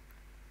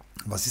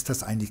 Was ist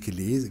das eigentlich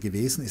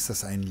gewesen? Ist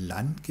das ein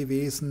Land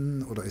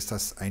gewesen oder ist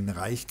das ein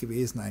Reich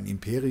gewesen, ein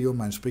Imperium?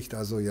 Man spricht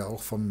also ja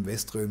auch vom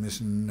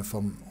Weströmischen,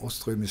 vom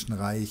Oströmischen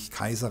Reich,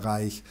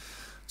 Kaiserreich,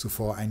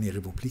 zuvor eine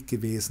Republik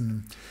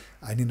gewesen.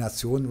 Eine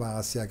Nation war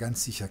es ja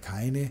ganz sicher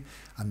keine.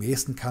 Am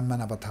ehesten kann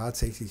man aber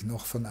tatsächlich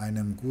noch von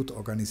einem gut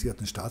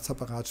organisierten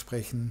Staatsapparat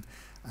sprechen.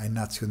 Ein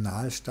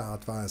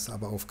Nationalstaat war es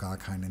aber auf gar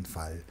keinen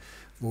Fall.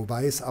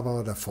 Wobei es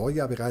aber davor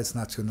ja bereits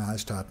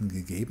Nationalstaaten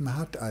gegeben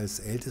hat. Als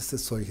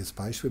ältestes solches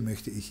Beispiel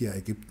möchte ich hier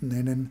Ägypten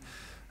nennen.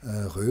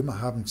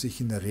 Römer haben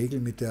sich in der Regel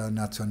mit der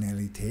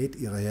Nationalität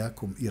ihrer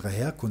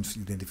Herkunft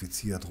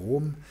identifiziert.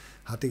 Rom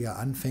hatte ja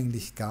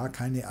anfänglich gar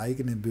keine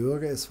eigenen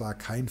Bürger, es war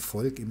kein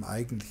Volk im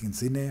eigentlichen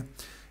Sinne.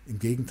 Im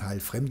Gegenteil,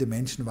 fremde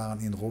Menschen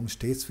waren in Rom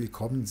stets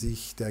willkommen,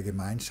 sich der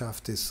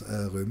Gemeinschaft des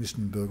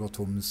römischen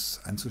Bürgertums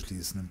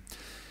anzuschließen.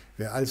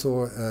 Wer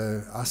also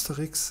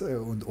Asterix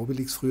und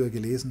Obelix früher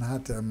gelesen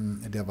hat,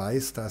 der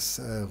weiß, dass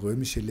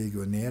römische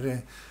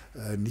Legionäre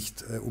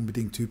nicht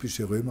unbedingt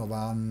typische Römer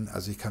waren.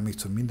 Also ich kann mich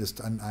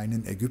zumindest an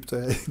einen Ägypter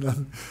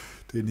erinnern,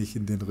 den ich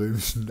in den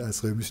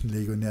als römischen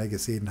Legionär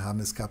gesehen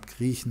habe. Es gab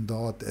Griechen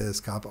dort,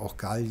 es gab auch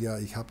Gallier,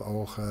 ich habe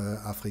auch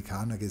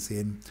Afrikaner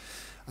gesehen.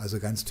 Also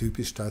ganz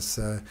typisch,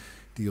 dass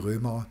die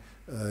Römer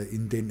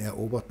in den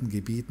eroberten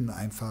Gebieten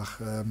einfach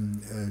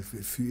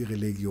für ihre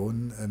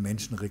Legion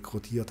Menschen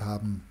rekrutiert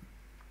haben,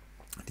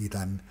 die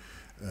dann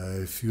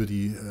für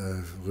die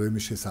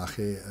römische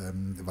Sache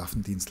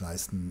Waffendienst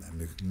leisten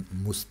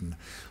mussten.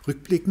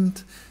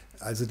 Rückblickend,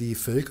 also die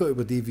Völker,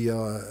 über die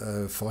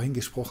wir vorhin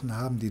gesprochen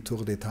haben, die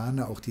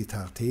Turdetaner, auch die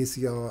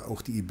Tartesier,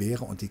 auch die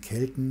Iberer und die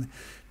Kelten,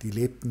 die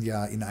lebten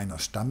ja in einer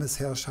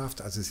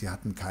Stammesherrschaft, also sie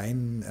hatten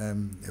kein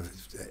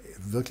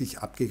wirklich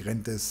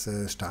abgegrenztes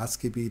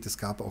Staatsgebiet, es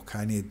gab auch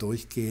keine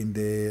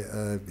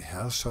durchgehende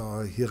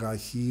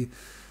Herrscherhierarchie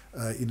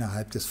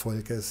innerhalb des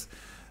Volkes.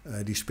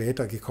 Die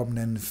später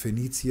gekommenen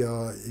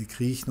Phönizier,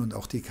 Griechen und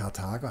auch die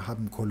Karthager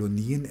haben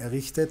Kolonien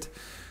errichtet.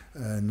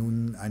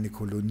 Nun eine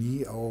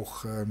Kolonie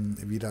auch,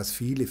 wie das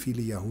viele,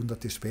 viele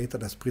Jahrhunderte später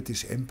das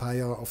British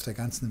Empire auf der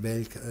ganzen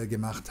Welt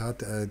gemacht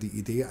hat. Die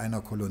Idee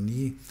einer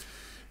Kolonie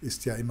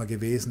ist ja immer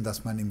gewesen,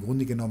 dass man im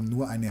Grunde genommen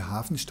nur eine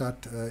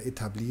Hafenstadt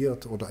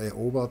etabliert oder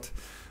erobert.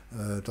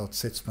 Dort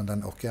setzt man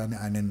dann auch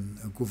gerne einen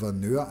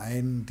Gouverneur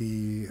ein,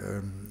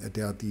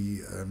 der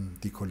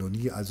die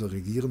Kolonie also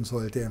regieren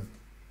sollte.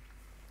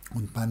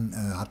 Und man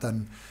hat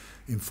dann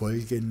im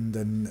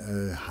Folgenden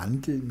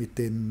Handel mit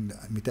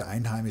der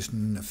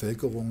einheimischen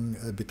Bevölkerung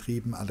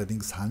betrieben,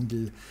 allerdings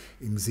Handel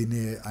im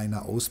Sinne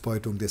einer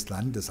Ausbeutung des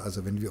Landes.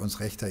 Also wenn wir uns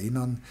recht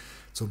erinnern,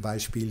 zum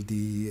Beispiel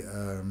die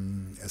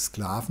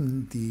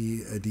Sklaven,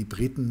 die die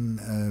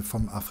Briten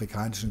vom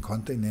afrikanischen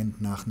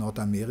Kontinent nach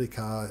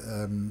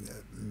Nordamerika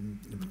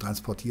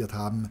transportiert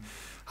haben,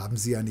 haben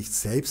sie ja nicht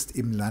selbst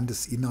im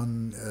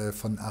Landesinnern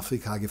von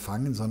Afrika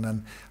gefangen,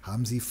 sondern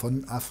haben sie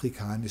von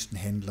afrikanischen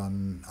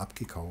Händlern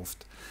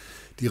abgekauft.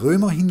 Die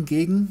Römer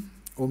hingegen,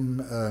 um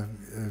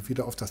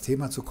wieder auf das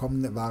Thema zu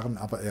kommen, waren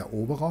aber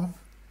Eroberer,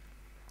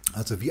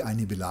 also wie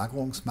eine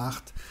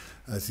Belagerungsmacht.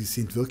 Sie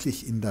sind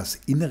wirklich in das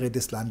Innere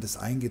des Landes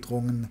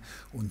eingedrungen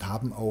und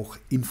haben auch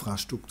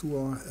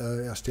Infrastruktur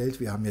erstellt.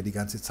 Wir haben ja die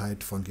ganze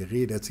Zeit von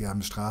geredet. Sie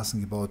haben Straßen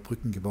gebaut,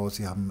 Brücken gebaut,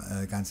 sie haben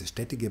ganze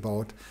Städte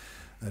gebaut.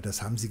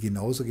 Das haben sie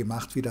genauso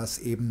gemacht, wie das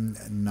eben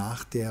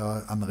nach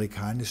der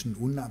amerikanischen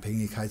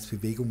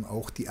Unabhängigkeitsbewegung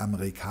auch die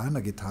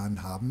Amerikaner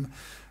getan haben.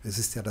 Es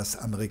ist ja das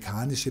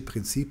amerikanische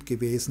Prinzip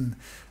gewesen,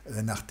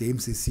 nachdem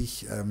sie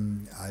sich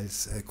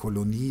als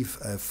Kolonie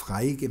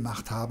frei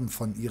gemacht haben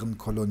von ihren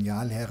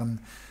Kolonialherren,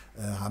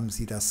 haben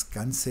sie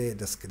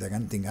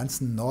den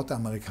ganzen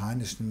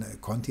nordamerikanischen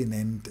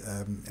Kontinent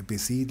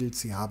besiedelt.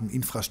 Sie haben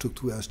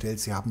Infrastruktur erstellt,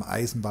 sie haben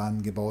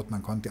Eisenbahnen gebaut.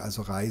 Man konnte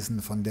also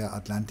reisen von der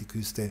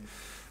Atlantikküste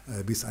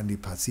bis an die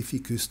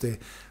Pazifikküste,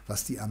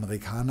 was die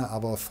Amerikaner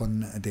aber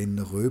von den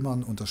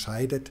Römern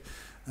unterscheidet.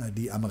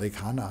 Die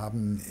Amerikaner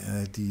haben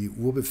die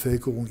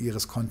Urbevölkerung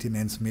ihres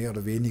Kontinents mehr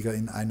oder weniger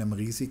in einem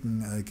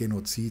riesigen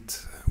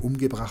Genozid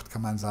umgebracht,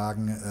 kann man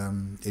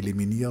sagen,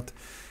 eliminiert,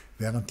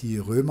 während die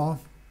Römer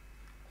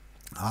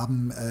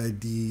haben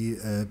die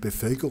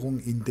Bevölkerung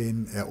in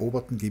den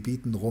eroberten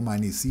Gebieten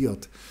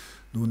romanisiert.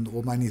 Nun,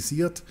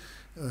 romanisiert,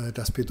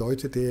 das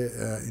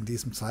bedeutete in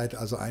diesem Zeit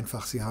also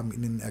einfach, sie haben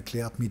ihnen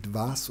erklärt, mit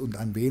was und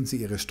an wen sie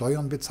ihre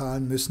Steuern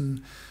bezahlen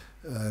müssen.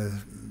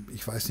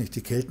 Ich weiß nicht,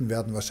 die Kelten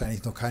werden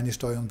wahrscheinlich noch keine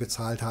Steuern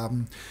bezahlt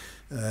haben.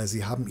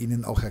 Sie haben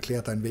ihnen auch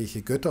erklärt, an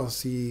welche Götter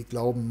sie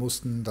glauben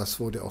mussten. Das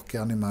wurde auch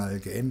gerne mal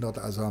geändert.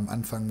 Also am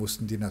Anfang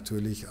mussten die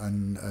natürlich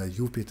an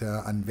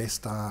Jupiter, an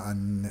Vesta,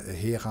 an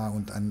Hera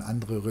und an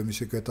andere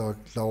römische Götter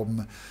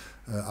glauben.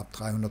 Ab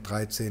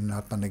 313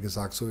 hat man dann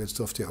gesagt, so jetzt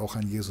dürft ihr auch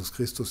an Jesus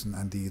Christus und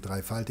an die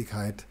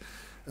Dreifaltigkeit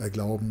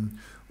glauben.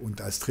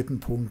 Und als dritten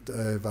Punkt,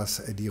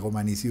 was die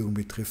Romanisierung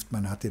betrifft,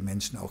 man hat den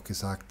Menschen auch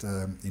gesagt,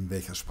 in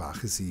welcher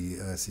Sprache sie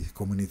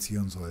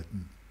kommunizieren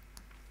sollten.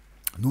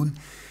 Nun,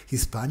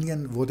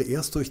 Hispanien wurde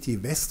erst durch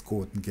die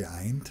Westgoten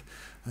geeint.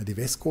 Die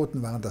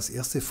Westgoten waren das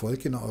erste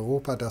Volk in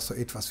Europa, das so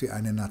etwas wie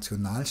einen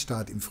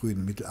Nationalstaat im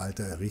frühen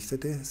Mittelalter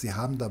errichtete. Sie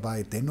haben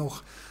dabei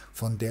dennoch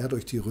von der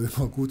durch die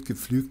Römer gut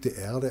gepflügte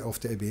Erde auf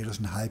der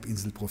Iberischen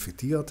Halbinsel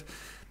profitiert.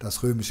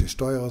 Das römische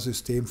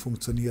Steuersystem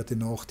funktionierte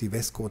noch, die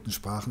Westgoten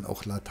sprachen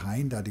auch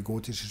Latein, da die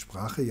gotische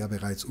Sprache ja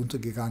bereits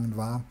untergegangen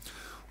war.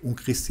 Und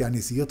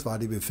christianisiert war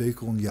die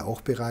Bevölkerung ja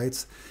auch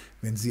bereits,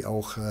 wenn sie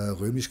auch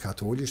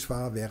römisch-katholisch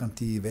war, während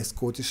die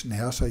westgotischen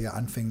Herrscher ja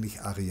anfänglich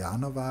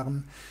Arianer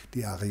waren.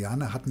 Die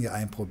Arianer hatten ja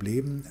ein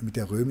Problem mit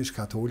der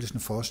römisch-katholischen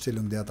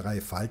Vorstellung der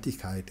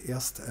Dreifaltigkeit.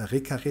 Erst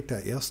Recared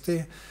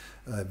I.,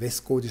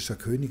 westgotischer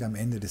König am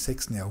Ende des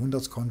 6.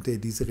 Jahrhunderts, konnte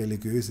diese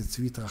religiöse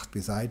Zwietracht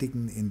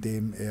beseitigen,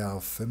 indem er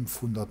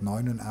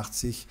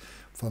 589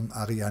 vom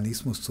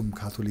Arianismus zum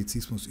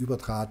Katholizismus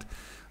übertrat,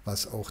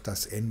 was auch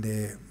das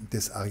Ende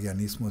des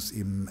Arianismus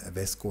im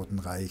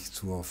Westgotenreich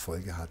zur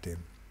Folge hatte.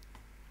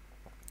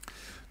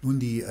 Nun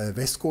die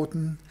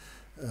Westgoten,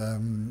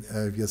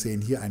 wir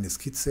sehen hier eine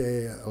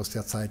Skizze aus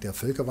der Zeit der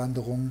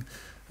Völkerwanderung.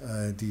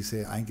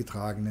 Diese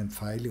eingetragenen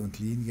Pfeile und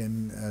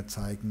Linien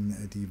zeigen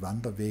die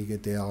Wanderwege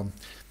der,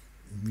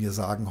 wir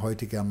sagen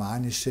heute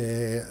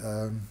germanische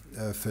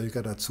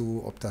Völker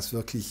dazu. Ob das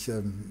wirklich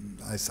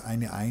als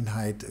eine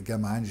Einheit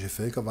germanische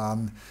Völker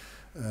waren,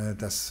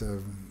 das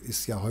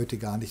ist ja heute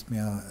gar nicht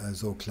mehr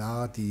so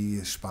klar.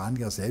 Die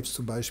Spanier selbst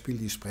zum Beispiel,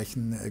 die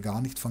sprechen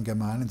gar nicht von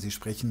Germanen, sie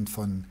sprechen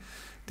von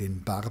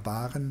den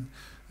Barbaren.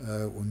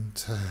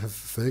 Und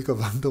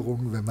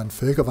Völkerwanderung, wenn man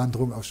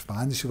Völkerwanderung auf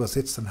Spanisch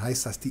übersetzt, dann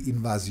heißt das die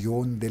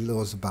Invasion de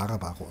los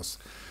Barbaros.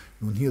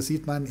 Nun hier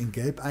sieht man in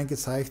Gelb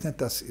eingezeichnet,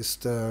 das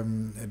ist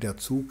der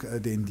Zug,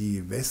 den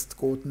die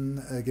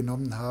Westgoten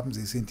genommen haben.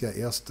 Sie sind ja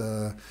erst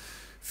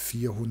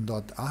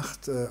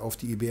 408 auf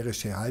die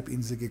Iberische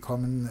Halbinsel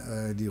gekommen.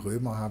 Die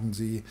Römer haben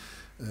sie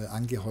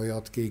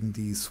angeheuert gegen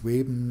die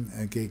Sueben,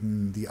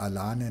 gegen die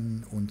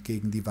Alanen und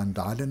gegen die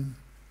Vandalen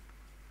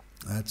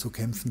zu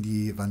kämpfen.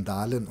 Die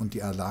Vandalen und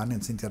die Alanen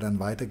sind ja dann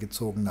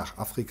weitergezogen nach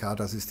Afrika,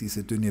 das ist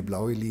diese dünne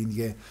blaue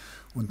Linie,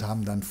 und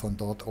haben dann von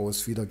dort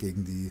aus wieder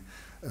gegen die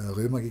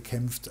Römer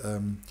gekämpft.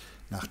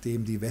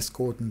 Nachdem die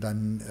Westgoten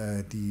dann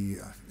die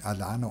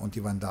Alaner und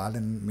die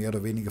Vandalen mehr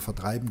oder weniger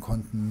vertreiben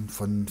konnten,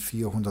 von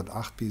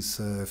 408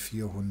 bis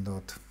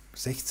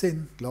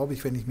 416, glaube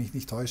ich, wenn ich mich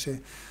nicht täusche,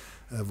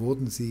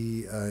 wurden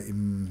sie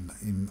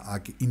in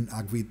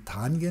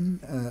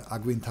Aquitainien,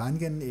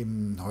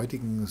 im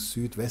heutigen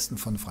Südwesten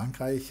von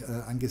Frankreich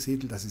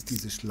angesiedelt. Das ist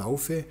diese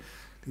Schlaufe,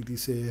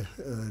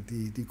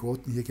 die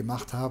Goten hier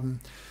gemacht haben.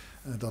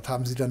 Dort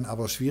haben sie dann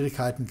aber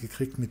Schwierigkeiten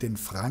gekriegt mit den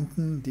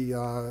Franken, die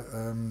ja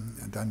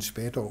dann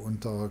später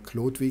unter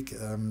Chlodwig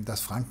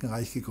das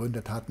Frankenreich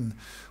gegründet hatten,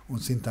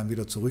 und sind dann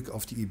wieder zurück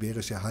auf die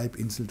Iberische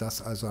Halbinsel,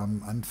 das also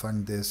am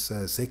Anfang des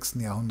 6.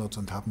 Jahrhunderts,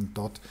 und haben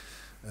dort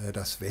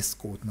das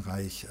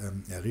Westgotenreich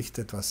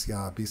errichtet, was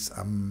ja bis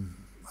an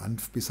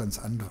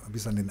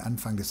den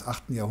Anfang des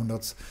 8.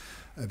 Jahrhunderts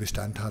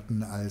Bestand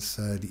hatten,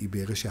 als die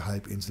Iberische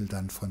Halbinsel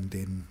dann von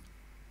den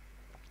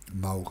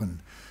Mauren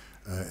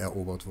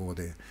erobert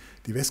wurde.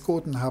 Die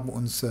Westgoten haben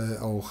uns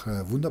auch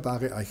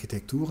wunderbare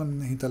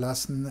Architekturen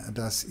hinterlassen.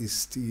 Das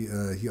ist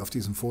hier auf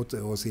diesem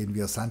Foto sehen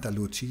wir Santa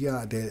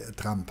Lucia del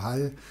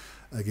Trampal,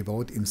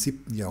 gebaut im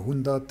 7.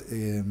 Jahrhundert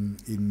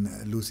in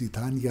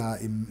Lusitania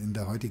in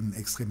der heutigen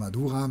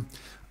Extremadura.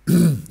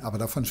 Aber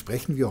davon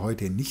sprechen wir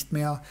heute nicht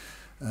mehr.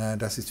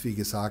 Das ist, wie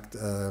gesagt,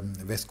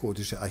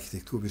 westgotische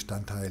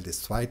Architekturbestandteil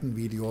des zweiten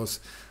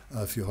Videos.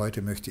 Für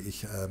heute möchte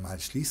ich mal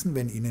schließen.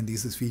 Wenn Ihnen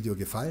dieses Video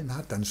gefallen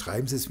hat, dann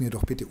schreiben Sie es mir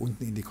doch bitte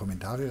unten in die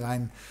Kommentare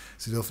rein.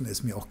 Sie dürfen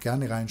es mir auch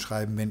gerne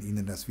reinschreiben, wenn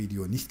Ihnen das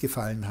Video nicht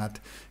gefallen hat.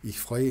 Ich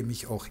freue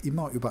mich auch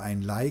immer über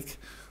ein Like.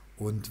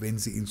 Und wenn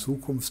Sie in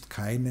Zukunft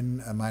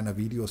keinen meiner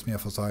Videos mehr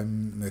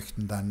versäumen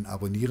möchten, dann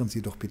abonnieren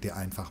Sie doch bitte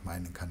einfach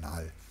meinen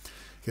Kanal.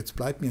 Jetzt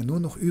bleibt mir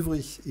nur noch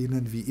übrig,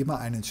 Ihnen wie immer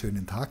einen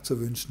schönen Tag zu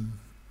wünschen.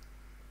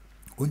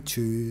 Und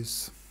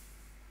tschüss.